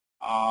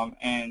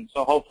 And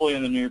so hopefully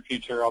in the near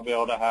future, I'll be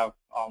able to have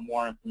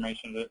more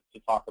information to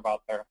talk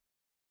about there.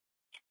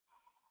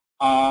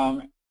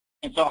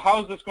 And so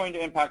how is this going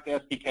to impact the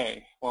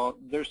SDK? Well,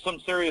 there's some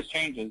serious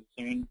changes.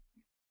 I mean,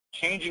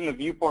 changing the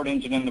viewport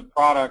engine in the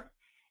product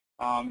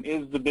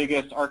is the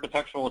biggest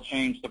architectural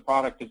change the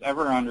product has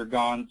ever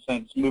undergone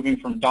since moving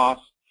from DOS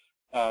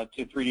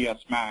to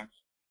 3ds Max.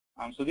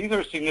 So these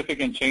are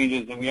significant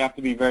changes, and we have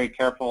to be very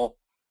careful,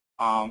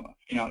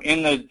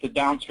 in the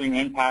downstream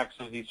impacts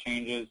of these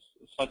changes,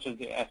 such as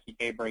the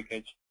SDK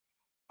breakage.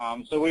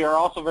 So we are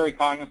also very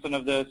cognizant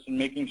of this and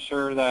making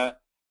sure that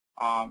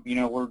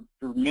we're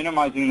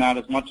minimizing that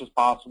as much as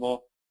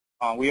possible.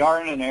 We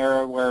are in an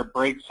era where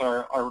breaks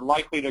are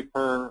likely to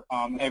occur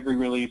every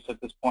release at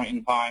this point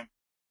in time.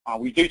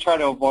 We do try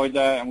to avoid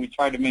that, and we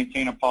try to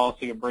maintain a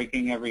policy of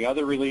breaking every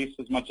other release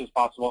as much as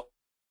possible.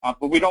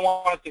 But we don't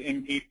want it to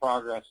impede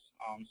progress.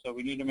 So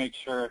we need to make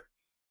sure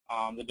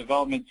the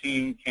development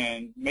team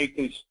can make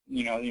these,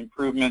 the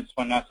improvements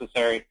when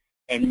necessary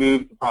and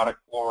move the product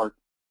forward.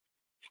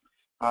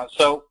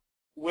 So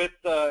with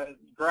the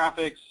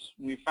graphics,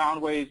 we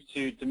found ways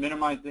to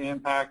minimize the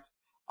impact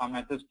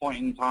at this point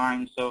in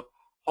time. So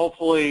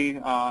hopefully,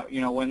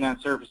 when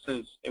that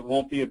surfaces, it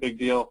won't be a big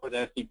deal for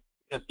the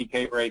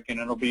SDK break, and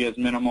it'll be as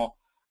minimal,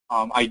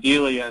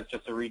 ideally, as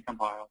just a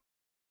recompile.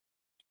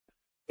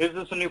 Is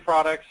this a new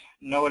product?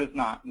 No, it is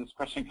not. This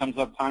question comes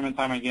up time and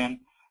time again.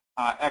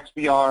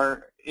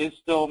 XBR is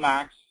still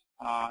Max.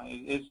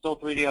 It is still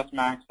 3ds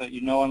Max that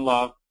you know and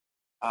love.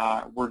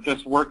 We're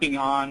just working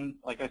on,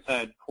 like I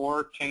said,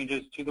 core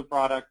changes to the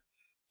product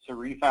to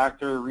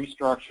refactor,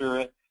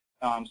 restructure it,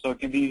 so it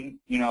can be,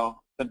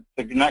 the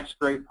next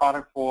great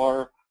product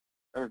or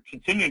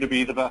continue to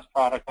be the best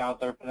product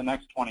out there for the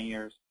next 20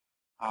 years.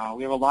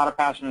 We have a lot of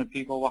passionate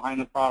people behind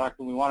the product,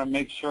 and we want to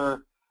make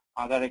sure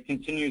that it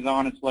continues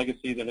on its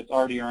legacy that it's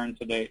already earned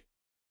to date.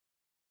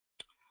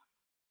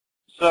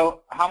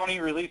 So how many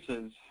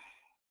releases?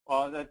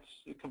 Well, that's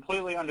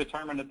completely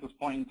undetermined at this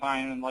point in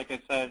time, and like I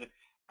said,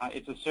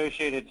 it's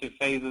associated to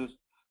phases.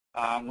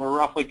 We're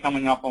roughly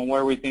coming up on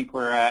where we think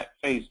we're at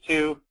phase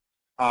 2.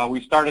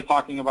 We started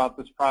talking about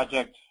this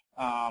project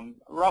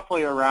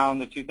roughly around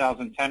the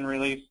 2010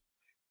 release.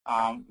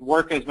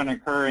 Work has been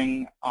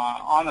occurring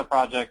on the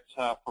project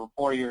for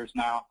 4 years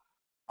now.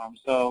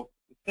 So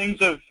things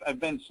have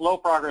been slow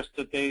progress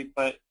to date,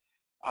 but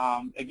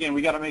again,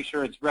 we got to make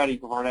sure it's ready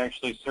before it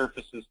actually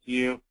surfaces to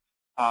you.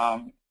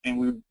 And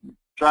we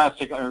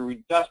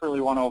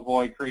desperately want to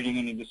avoid creating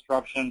any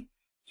disruption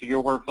to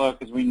your workflow,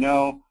 because we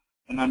know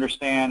and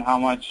understand how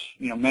much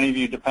many of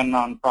you depend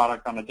on the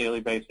product on a daily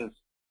basis.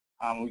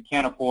 We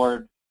can't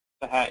afford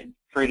to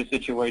create a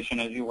situation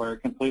where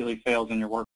it completely fails in your work.